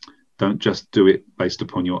 Don't just do it based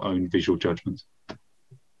upon your own visual judgment.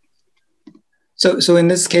 So in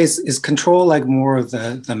this case, is control like more of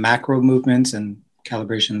the macro movements and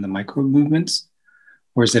calibration the micro movements?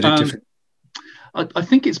 Or is it a different? I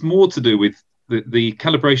think it's more to do with the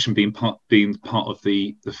calibration being part of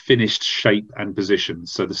the finished shape and position.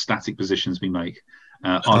 So the static positions we make,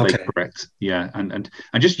 are they correct? Yeah, and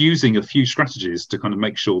just using a few strategies to kind of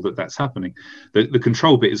make sure that that's happening. The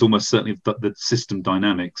control bit is almost certainly the system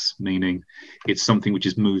dynamics, meaning it's something which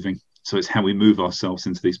is moving. So it's how we move ourselves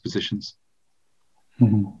into these positions.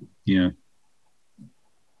 Mm-hmm. Yeah.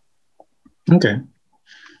 Okay.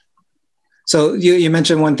 So you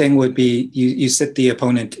mentioned one thing would be you sit the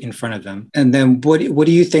opponent in front of them, and then what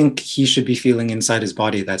do you think he should be feeling inside his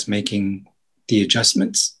body that's making the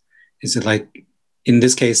adjustments? Is it like, in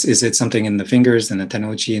this case, is it something in the fingers and the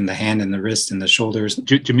tenouchi and the hand and the wrist and the shoulders?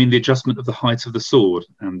 Do you mean the adjustment of the height of the sword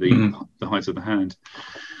and the height of the hand?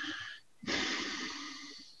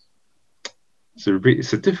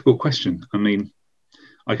 It's a difficult question. I mean,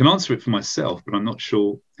 I can answer it for myself, but I'm not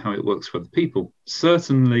sure how it works for other people.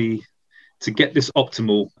 Certainly, to get this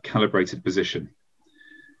optimal calibrated position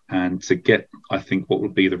and to get, I think, what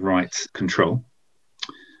would be the right control,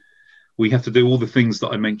 we have to do all the things that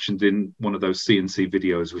I mentioned in one of those CNC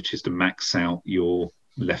videos, which is to max out your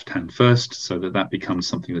left hand first, so that becomes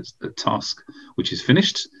something that's a task which is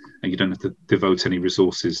finished and you don't have to devote any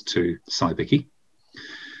resources to Saibiki.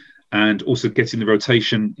 And also getting the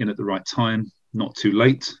rotation in at the right time, not too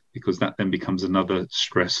late, because that then becomes another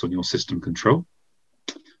stress on your system control.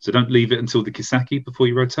 So don't leave it until the kisaki before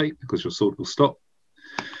you rotate, because your sword will stop.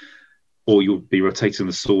 Or you'll be rotating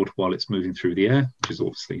the sword while it's moving through the air, which is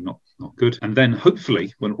obviously not good. And then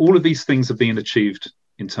hopefully, when all of these things are being achieved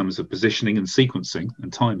in terms of positioning and sequencing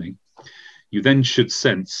and timing, you then should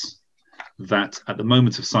sense that at the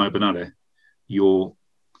moment of Sayonara,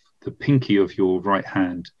 the pinky of your right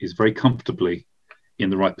hand is very comfortably in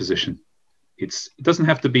the right position. It doesn't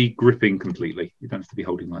have to be gripping completely. You don't have to be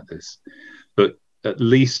holding like this. But at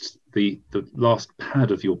least the last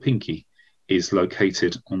pad of your pinky is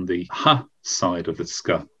located on the ha side of the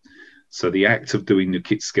tsuka. So the act of doing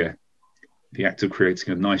nukitsuke, the act of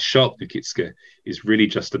creating a nice sharp nukitsuke, is really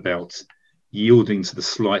just about yielding to the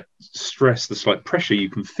slight stress, the slight pressure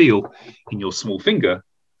you can feel in your small finger,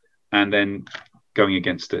 and then going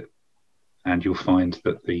against it. And you'll find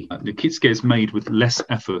that the nukitsuke is made with less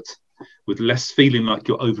effort, with less feeling like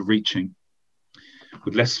you're overreaching.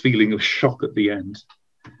 with less feeling of shock at the end.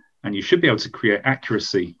 And you should be able to create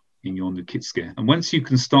accuracy in your Nukitsuke. And once you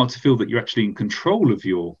can start to feel that you're actually in control of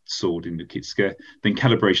your sword in Nukitsuke, then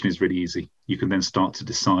calibration is really easy. You can then start to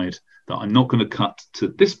decide that I'm not going to cut to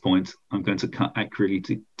this point, I'm going to cut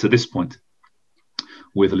accurately to this point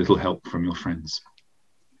with a little help from your friends.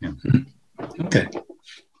 Yeah. Okay.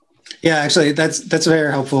 Yeah, actually, that's a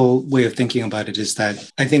very helpful way of thinking about it, is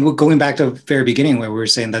that I think going back to the very beginning where we were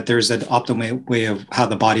saying that there's an optimal way of how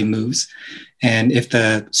the body moves. And if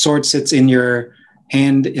the sword sits in your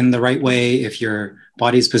hand in the right way, if your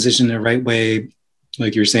body's positioned in the right way,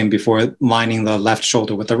 like you were saying before, lining the left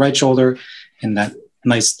shoulder with the right shoulder in that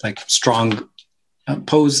nice, like strong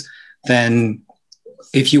pose, then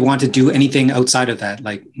if you want to do anything outside of that,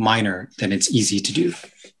 like minor, then it's easy to do.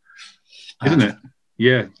 Isn't it?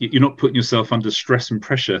 Yeah, you're not putting yourself under stress and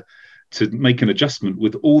pressure to make an adjustment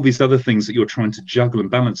with all these other things that you're trying to juggle and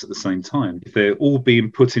balance at the same time. If they're all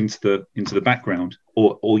being put into the background,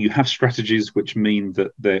 or you have strategies which mean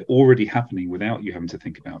that they're already happening without you having to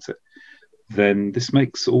think about it, then this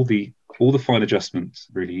makes all the fine adjustments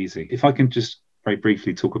really easy. If I can just very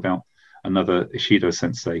briefly talk about another Iaido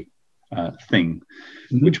sensei thing,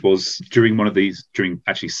 which was during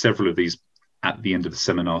actually several of these at the end of the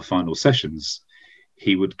seminar final sessions,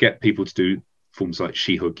 he would get people to do forms like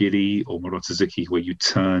Shihogiri or Morotozuki, where you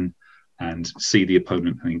turn and see the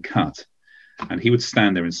opponent and then cut. And he would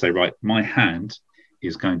stand there and say, right, my hand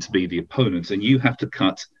is going to be the opponent, and you have to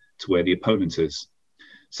cut to where the opponent is.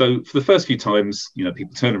 So for the first few times,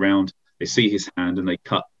 people turn around, they see his hand, and they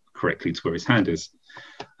cut correctly to where his hand is.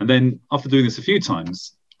 And then after doing this a few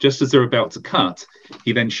times, just as they're about to cut,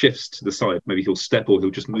 he then shifts to the side. Maybe he'll step or he'll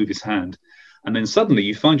just move his hand. And then suddenly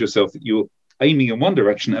you find yourself that you're aiming in one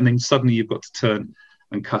direction, and then suddenly you've got to turn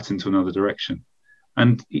and cut into another direction.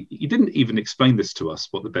 And he didn't even explain this to us,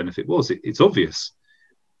 what the benefit was. It's obvious.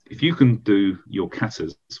 If you can do your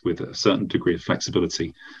katas with a certain degree of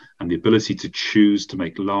flexibility and the ability to choose to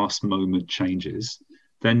make last moment changes,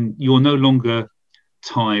 then you're no longer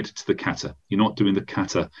tied to the kata. You're not doing the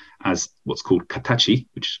kata as what's called katachi,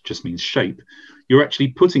 which just means shape. You're actually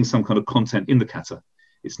putting some kind of content in the kata.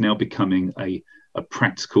 It's now becoming a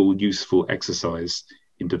practical, useful exercise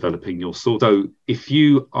in developing your sword. So if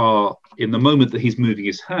you are in the moment that he's moving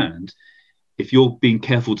his hand, if you're being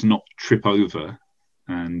careful to not trip over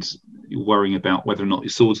and you're worrying about whether or not your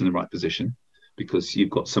sword's in the right position because you've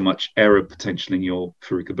got so much error potential in your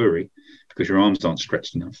furikaburi because your arms aren't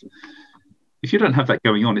stretched enough. If you don't have that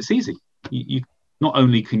going on, it's easy. You not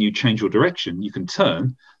only can you change your direction, you can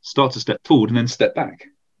turn, start to step forward and then step back.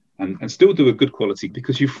 And still do a good quality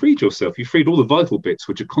because you've freed yourself. You've freed all the vital bits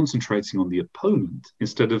which are concentrating on the opponent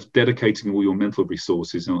instead of dedicating all your mental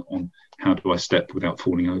resources on how do I step without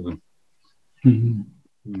falling over.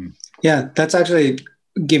 Mm-hmm. Yeah, that's actually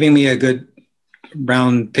giving me a good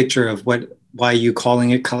round picture of why you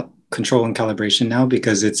calling it control and calibration now,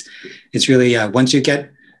 because it's really once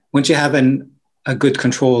you have a good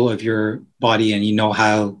control of your body and you know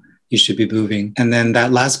how you should be moving, and then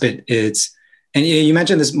that last bit and you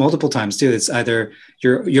mentioned this multiple times too. It's either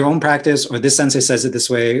your own practice, or this sensei says it this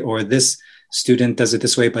way, or this student does it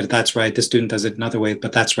this way, but that's right. This student does it another way,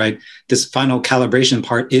 but that's right. This final calibration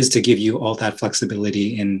part is to give you all that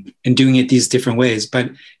flexibility in doing it these different ways.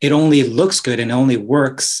 But it only looks good and only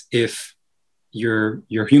works if your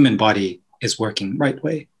human body is working right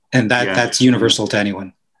way, and that's universal to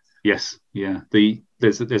anyone. Yes, yeah.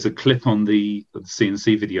 There's a clip on the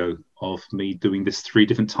CNC video of me doing this 3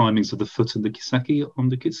 different timings of the foot and the kisaki on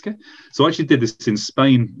the Kitsuke. So I actually did this in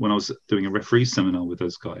Spain when I was doing a referee seminar with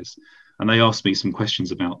those guys. And they asked me some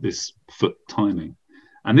questions about this foot timing.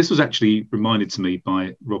 And this was actually reminded to me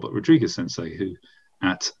by Robert Rodriguez sensei, who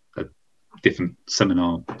at a different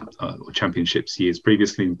seminar or championships years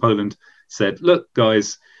previously in Poland said, look,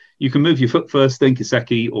 guys, you can move your foot first, then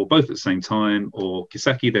kisaki, or both at the same time, or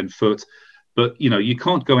kisaki, then foot. But, you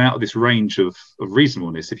can't go out of this range of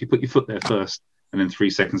reasonableness. If you put your foot there first and then 3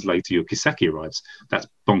 seconds later your kisaki arrives, that's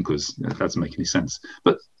bonkers. That doesn't make any sense.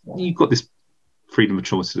 But you've got this freedom of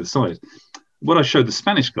choice to decide. What I showed the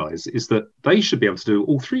Spanish guys is that they should be able to do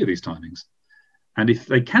all 3 of these timings. And if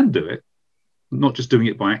they can do it, not just doing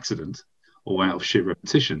it by accident or out of sheer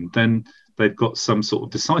repetition, then they've got some sort of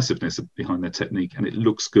decisiveness behind their technique, and it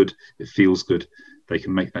looks good, it feels good. They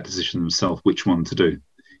can make that decision themselves, which one to do.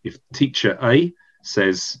 If teacher A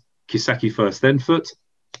says kisaki first, then foot,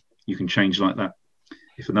 you can change like that.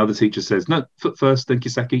 If another teacher says, no, foot first, then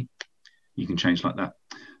kisaki, you can change like that.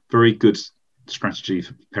 Very good strategy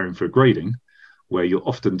for preparing for a grading, where you're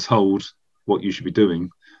often told what you should be doing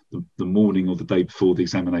the morning or the day before the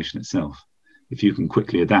examination itself. if you can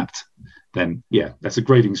quickly adapt, then yeah, that's a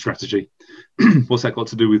grading strategy. What's that got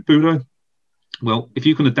to do with Budo? Well, if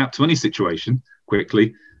you can adapt to any situation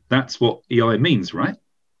quickly, that's what EI means, right?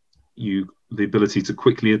 The ability to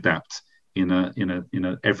quickly adapt in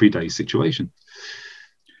a everyday situation.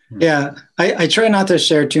 Yeah, I try not to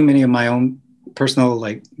share too many of my own personal,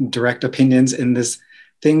 like, direct opinions in this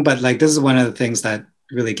thing, but like this is one of the things that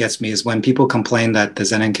really gets me is when people complain that the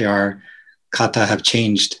Zen NKR kata have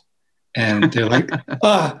changed, and they're like,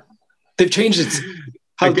 they've changed it.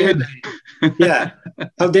 How dare they? Yeah,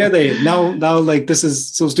 how dare they? Now, like, this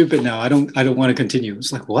is so stupid. Now I don't want to continue.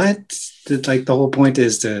 It's like, what? Like, the whole point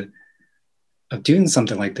is of doing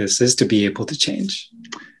something like this is to be able to change.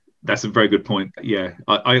 That's a very good point. Yeah,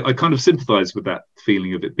 I kind of sympathize with that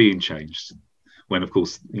feeling of it being changed, when of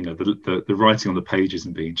course, you know, the writing on the page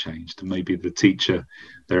isn't being changed, and maybe the teacher,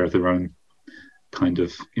 they have their own kind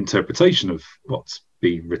of interpretation of what's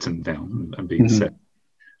being written down and being said.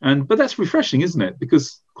 But that's refreshing, isn't it?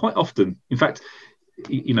 Because quite often, in fact,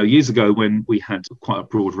 you know, years ago when we had quite a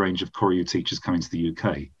broad range of Koryu teachers coming to the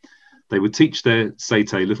UK, they would teach their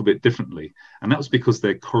Seitei a little bit differently. And that was because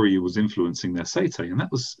their Koryu was influencing their Seitei. And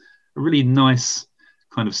that was a really nice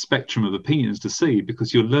kind of spectrum of opinions to see,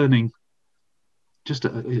 because you're learning just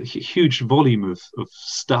a huge volume of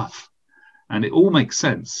stuff. And it all makes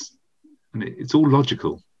sense. And it's all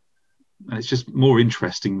logical. And it's just more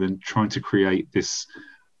interesting than trying to create this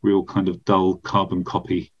real kind of dull carbon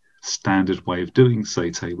copy standard way of doing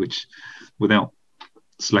Seitei, which, without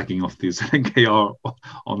slagging off the NKR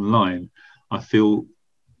online, I feel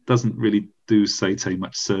doesn't really do Seitei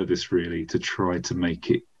much service, really, to try to make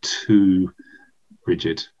it too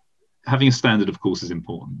rigid. Having a standard, of course, is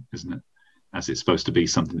important, isn't it? As it's supposed to be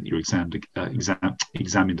something that you're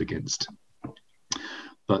examined against.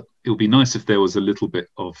 But it would be nice if there was a little bit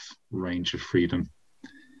of range of freedom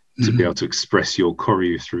to be able to express your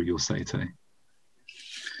Koryu through your Seitei.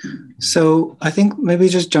 So I think maybe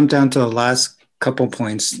just jump down to the last couple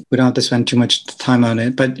points. We don't have to spend too much time on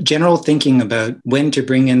it, but general thinking about when to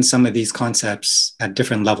bring in some of these concepts at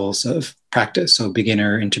different levels of practice. So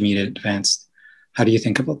beginner, intermediate, advanced. How do you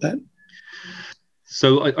think about that?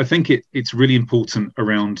 So I think it's really important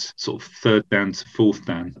around sort of third dan to fourth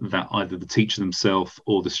dan that either the teacher themselves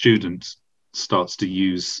or the student starts to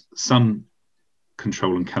use some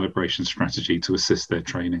control and calibration strategy to assist their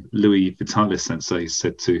training. Louis Vitalis Sensei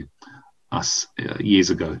said to us years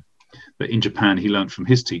ago that in Japan, he learned from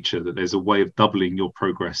his teacher that there's a way of doubling your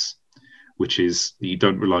progress, which is that you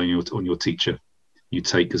don't rely on your teacher. You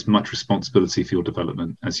take as much responsibility for your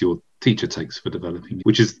development as your teacher takes for developing,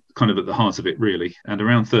 which is kind of at the heart of it, really. And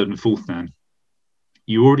around third and fourth dan,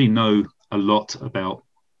 you already know a lot about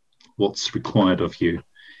what's required of you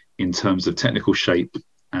in terms of technical shape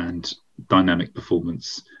and dynamic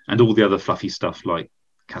performance, and all the other fluffy stuff like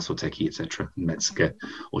Kasoteki, etc., Metsuke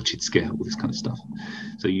or Chitsuke, all this kind of stuff.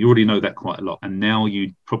 So you already know that quite a lot. And now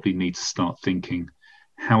you probably need to start thinking,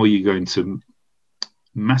 how are you going to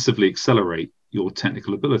massively accelerate your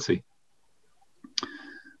technical ability,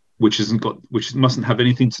 which mustn't have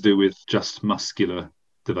anything to do with just muscular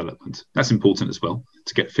development. That's important as well,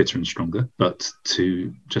 to get fitter and stronger, but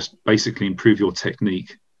to just basically improve your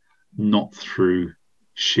technique, not through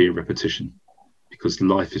sheer repetition, because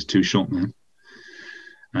life is too short, man.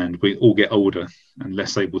 And we all get older and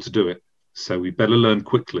less able to do it. So we better learn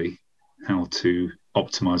quickly how to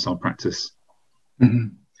optimize our practice.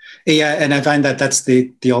 Mm-hmm. Yeah, and I find that that's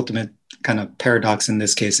the ultimate kind of paradox in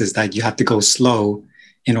this case, is that you have to go slow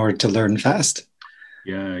in order to learn fast.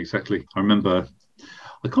 Yeah, exactly. I can't remember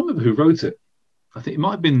who wrote it. I think it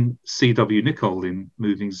might have been C.W. Nicol in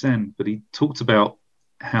Moving Zen, but he talked about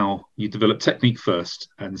how you develop technique first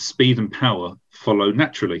and speed and power follow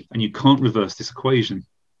naturally, and you can't reverse this equation.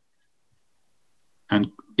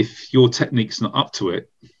 And if your technique's not up to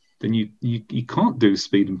it, then you can't do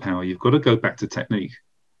speed and power. You've got to go back to technique.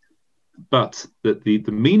 But the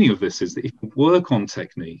meaning of this is that if you work on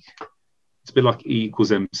technique, it's a bit like E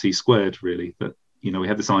equals MC squared, really, that, you know, we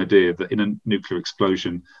have this idea that in a nuclear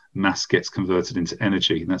explosion, mass gets converted into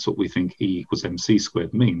energy. And that's what we think E equals MC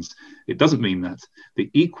squared means. It doesn't mean that.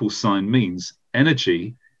 The equal sign means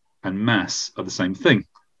energy and mass are the same thing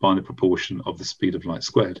by the proportion of the speed of light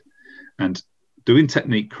squared. And doing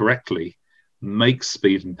technique correctly makes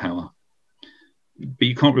speed and power. But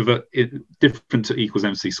you can't revert it different to E equals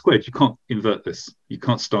MC squared. You can't invert this. You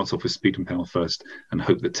can't start off with speed and power first and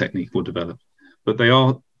hope that technique will develop. But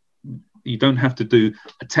you don't have to do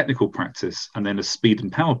a technical practice and then a speed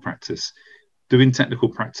and power practice. Doing technical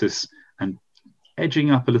practice and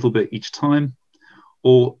edging up a little bit each time,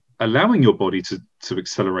 or allowing your body to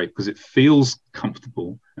accelerate because it feels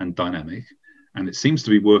comfortable and dynamic, and it seems to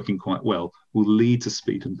be working quite well, will lead to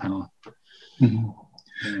speed and power.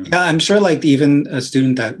 Yeah, I'm sure like even a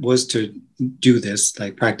student that was to do this,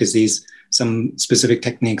 like practice some specific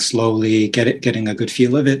techniques slowly, getting a good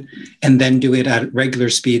feel of it, and then do it at regular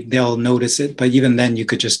speed, they'll notice it. But even then, you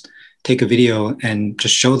could just take a video and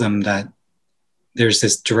just show them that there's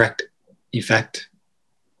this direct effect.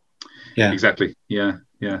 Yeah, exactly. Yeah.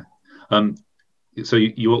 So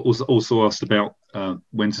you also asked about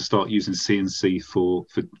when to start using CNC for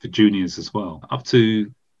juniors as well. Up to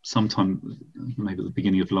sometime, maybe at the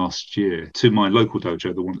beginning of last year, to my local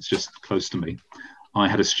dojo, the one that's just close to me, I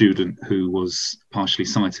had a student who was partially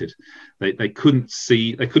sighted. They couldn't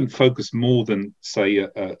see, they couldn't focus more than, say,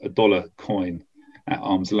 a dollar coin at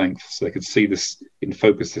arm's length. So they could see this in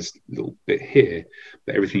focus, this little bit here,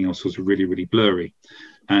 but everything else was really, really blurry.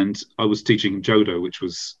 And I was teaching Jodo, which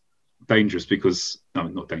was dangerous because, no,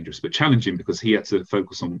 not dangerous, but challenging, because he had to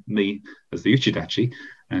focus on me as the Uchidachi,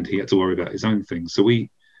 and he had to worry about his own things. So we,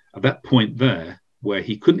 at that point there, where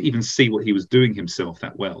he couldn't even see what he was doing himself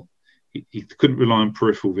that well, he couldn't rely on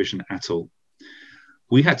peripheral vision at all.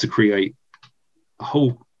 We had to create a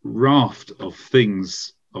whole raft of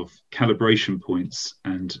things, of calibration points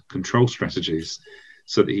and control strategies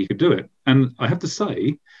so that he could do it. And I have to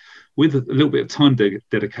say, with a little bit of time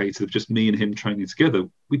dedicated of just me and him training together,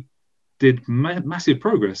 we did massive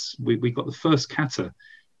progress. We got the first kata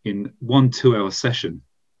in 1 2-hour session.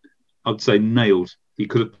 I would say nailed. He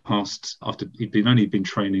could have passed, after he'd only been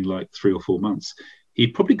training like 3 or 4 months, he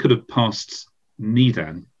probably could have passed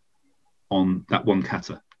Nidan on that one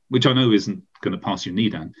kata, which I know isn't going to pass you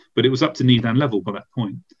Nidan, but it was up to Nidan level by that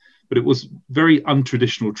point. But it was very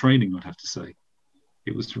untraditional training, I'd have to say.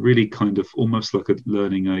 It was really kind of almost like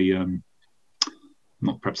learning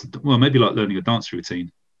maybe like learning a dance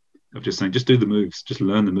routine, of just saying, just do the moves, just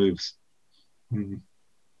learn the moves.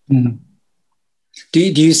 Do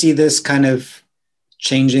you see this kind of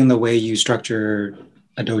changing the way you structure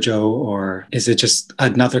a dojo, or is it just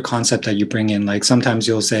another concept that you bring in? Like sometimes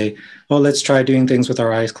you'll say, well, let's try doing things with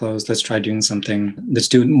our eyes closed. Let's try doing something. Let's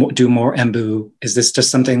do more embu. Is this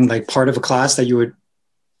just something like part of a class that you would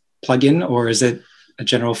plug in, or is it a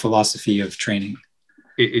general philosophy of training?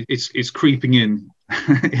 It's creeping in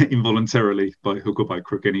involuntarily, by hook or by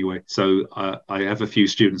crook anyway. So I have a few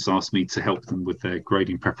students ask me to help them with their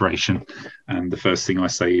grading preparation, and the first thing I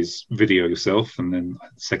say is video yourself, and then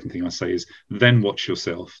the second thing I say is then watch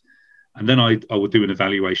yourself, and then I will do an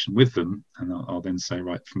evaluation with them, and I'll then say,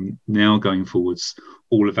 right, from now going forwards,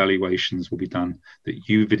 all evaluations will be done that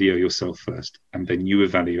you video yourself first, and then you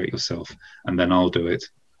evaluate yourself, and then I'll do it.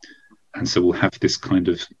 And so we'll have this kind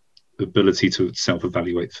of ability to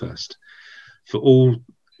self-evaluate first. For all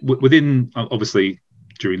within, obviously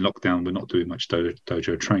during lockdown we're not doing much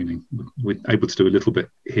dojo training. We're able to do a little bit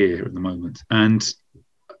here at the moment, and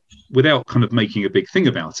without kind of making a big thing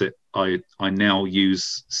about it, I now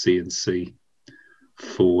use CNC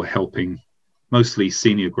for helping mostly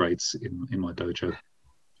senior grades in my dojo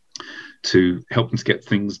to help them to get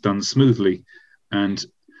things done smoothly. And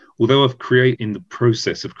although in the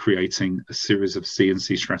process of creating a series of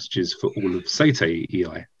CNC strategies for all of Seitei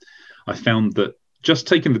EI, I found that just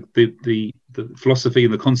taking the philosophy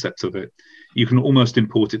and the concept of it, you can almost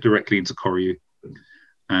import it directly into Koryu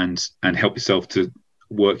and help yourself to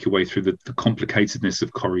work your way through the complicatedness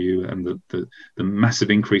of Koryu and the massive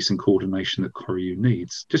increase in coordination that Koryu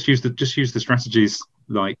needs. Just use the strategies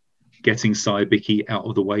like getting Saibiki out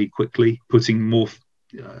of the way quickly, putting more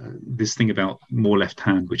this thing about more left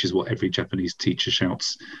hand, which is what every Japanese teacher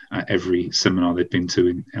shouts at every seminar they've been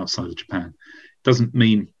to outside of Japan. Doesn't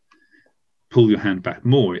mean pull your hand back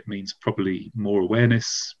more. It means probably more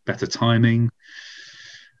awareness, better timing,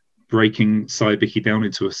 breaking Saibiki down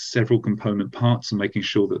into several component parts and making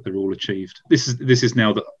sure that they're all achieved. This is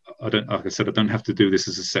now that I don't have to do this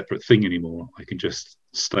as a separate thing anymore. I can just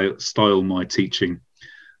style my teaching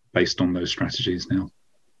based on those strategies now.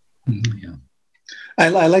 Mm-hmm. Yeah.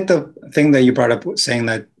 I like the thing that you brought up, saying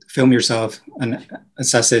that film yourself and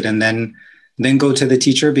assess it and then go to the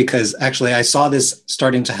teacher, because actually I saw this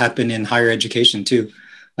starting to happen in higher education too.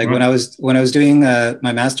 Like right. when I was doing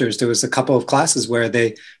my master's, there was a couple of classes where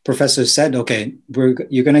professors said, okay,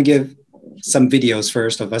 you're going to give some videos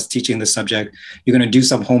first of us teaching the subject. You're going to do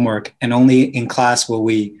some homework, and only in class will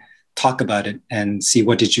we talk about it and see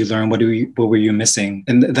what did you learn, what were you missing.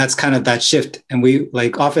 And that's kind of that shift. And we,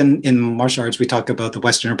 like, often in martial arts we talk about the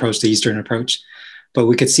Western approach, the Eastern approach, but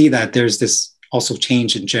we could see that there's this also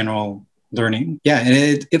change in general learning. Yeah,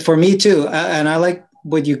 and it for me too. And I like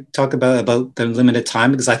what you talk about the limited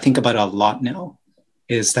time, because I think about it a lot now,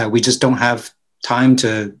 is that we just don't have time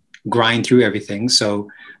to grind through everything. So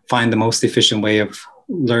find the most efficient way of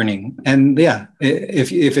learning. And yeah,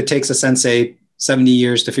 if it takes a sensei 70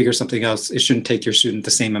 years to figure something else, it shouldn't take your student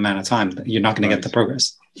the same amount of time. You're not going to get the progress.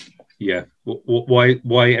 Yeah.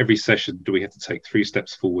 Why every session do we have to take 3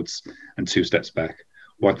 steps forwards and 2 steps back?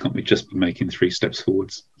 Why can't we just be making 3 steps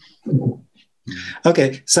forwards? Okay.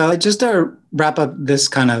 So just to wrap up this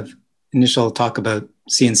kind of initial talk about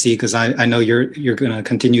CNC, because I know you're going to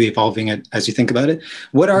continue evolving it as you think about it.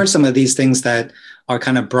 What are some of these things that are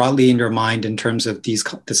kind of broadly in your mind in terms of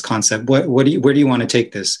this concept? Where do you want to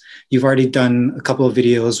take this? You've already done a couple of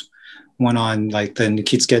videos, one on like the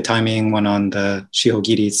Nikitsuke timing, one on the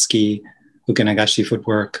Shihogiri ski, Ukenagashi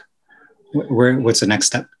footwork. What's the next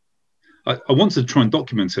step? I want to try and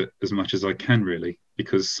document it as much as I can, really,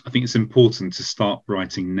 because I think it's important to start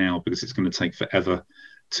writing now, because it's going to take forever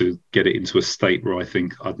to get it into a state where I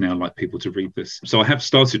think I'd now like people to read this. So I have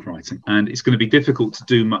started writing, and it's going to be difficult to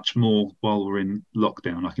do much more while we're in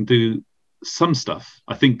lockdown. I can do some stuff.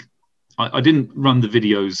 I think I didn't run the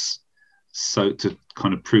videos so to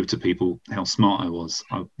kind of prove to people how smart I was.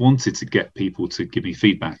 I wanted to get people to give me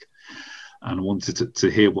feedback, and I wanted to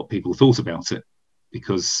hear what people thought about it,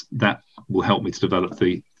 because that will help me to develop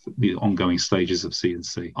the ongoing stages of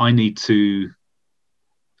CNC.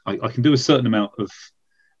 I can do a certain amount of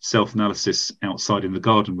self-analysis outside in the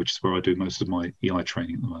garden, which is where I do most of my EI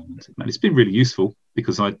training at the moment. And it's been really useful,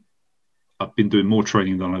 because I've been doing more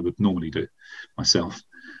training than I would normally do myself.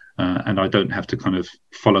 And I don't have to kind of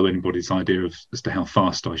follow anybody's idea as to how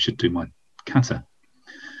fast I should do my kata.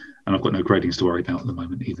 And I've got no gradings to worry about at the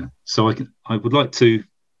moment either. So I would like to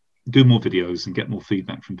do more videos and get more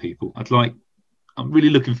feedback from people. I'm really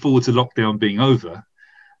looking forward to lockdown being over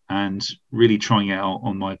and really trying it out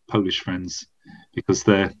on my Polish friends, because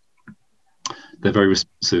they're very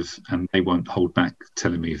responsive, and they won't hold back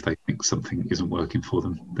telling me if they think something isn't working for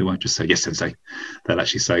them. They won't just say, "Yes, sensei." They'll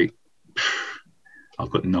actually say,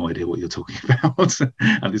 "I've got no idea what you're talking about,"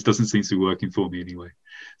 and this doesn't seem to be working for me anyway.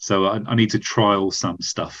 So I need to trial some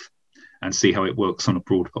stuff and see how it works on a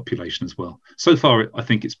broad population as well. So far, I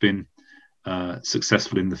think it's been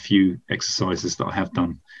successful in the few exercises that I have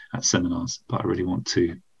done at seminars, but I really want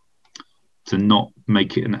to not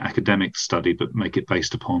make it an academic study, but make it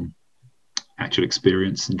based upon actual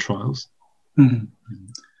experience and trials. Mm-hmm.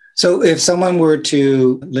 So if someone were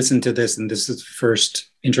to listen to this, and this is the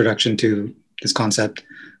first introduction to this concept,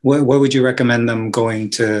 what would you recommend them going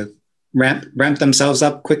to ramp themselves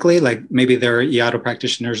up quickly? Like maybe they're Iaido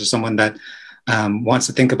practitioners or someone that wants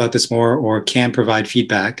to think about this more or can provide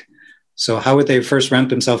feedback. So how would they first ramp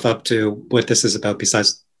themselves up to what this is about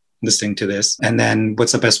besides listening to this? And then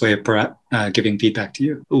what's the best way of giving feedback to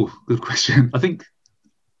you? Oh, good question. I think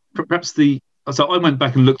perhaps so I went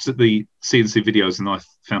back and looked at the CNC videos, and I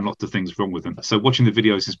found lots of things wrong with them. So watching the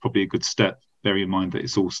videos is probably a good step, bearing in mind that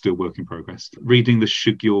it's all still work in progress. Reading the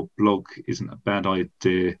Shugyo blog isn't a bad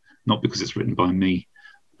idea, not because it's written by me,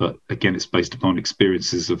 but again, it's based upon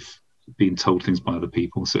experiences of being told things by other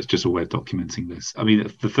people. So it's just a way of documenting this. I mean,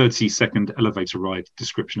 the 30-second elevator ride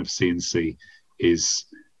description of CNC is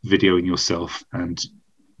videoing yourself and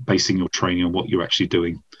basing your training on what you're actually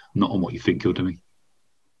doing, not on what you think you're doing.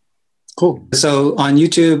 Cool. So on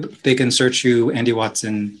YouTube, they can search you, Andy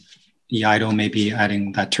Watson, Iaido, maybe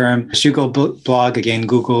adding that term. Shugo blog, again,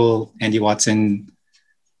 Google Andy Watson,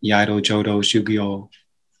 Iaido, Jodo, Shugyo,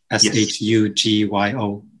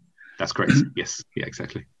 Shugyo. That's correct. Yes. Yeah,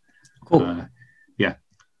 exactly. Cool. Yeah.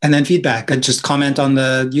 And then feedback, just comment on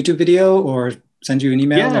the YouTube video or send you an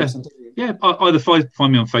email or something? Yeah, either find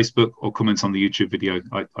me on Facebook or comment on the YouTube video.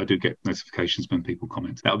 I do get notifications when people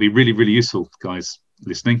comment. That would be really, really useful, guys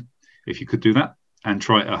listening. If you could do that and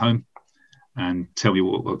try it at home and tell me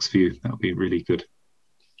what works for you, that would be really good.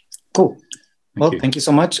 Cool. Thank you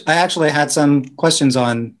so much. I actually had some questions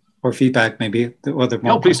or feedback, maybe, or the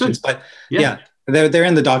more questions, but yeah, they're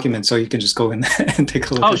in the document, so you can just go in and take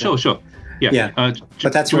a look. Oh, sure. Yeah.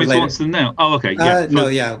 But that's for later. To answer them now. Oh, okay. Yeah. No,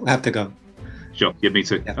 I have to go. Sure. Yeah, me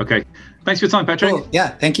too. Yeah. Okay. Thanks for your time, Patrick. Cool. Yeah,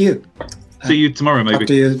 thank you. See you tomorrow, maybe. Talk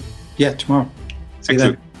to you. Yeah, tomorrow. See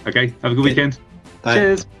Excellent. You then. Okay. Have a good weekend. Bye.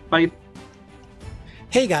 Cheers. Bye.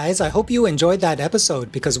 Hey guys, I hope you enjoyed that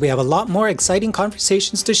episode, because we have a lot more exciting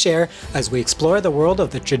conversations to share as we explore the world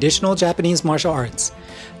of the traditional Japanese martial arts.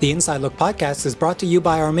 The Inside Look podcast is brought to you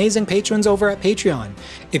by our amazing patrons over at Patreon.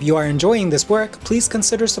 If you are enjoying this work, please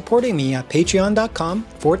consider supporting me at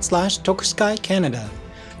patreon.com/Tokuskai Canada.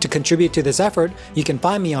 To contribute to this effort, you can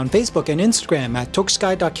find me on Facebook and Instagram at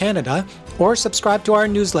tokuskai.canada or subscribe to our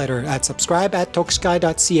newsletter at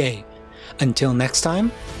subscribe@tokuskai.ca. Until next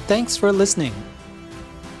time, thanks for listening.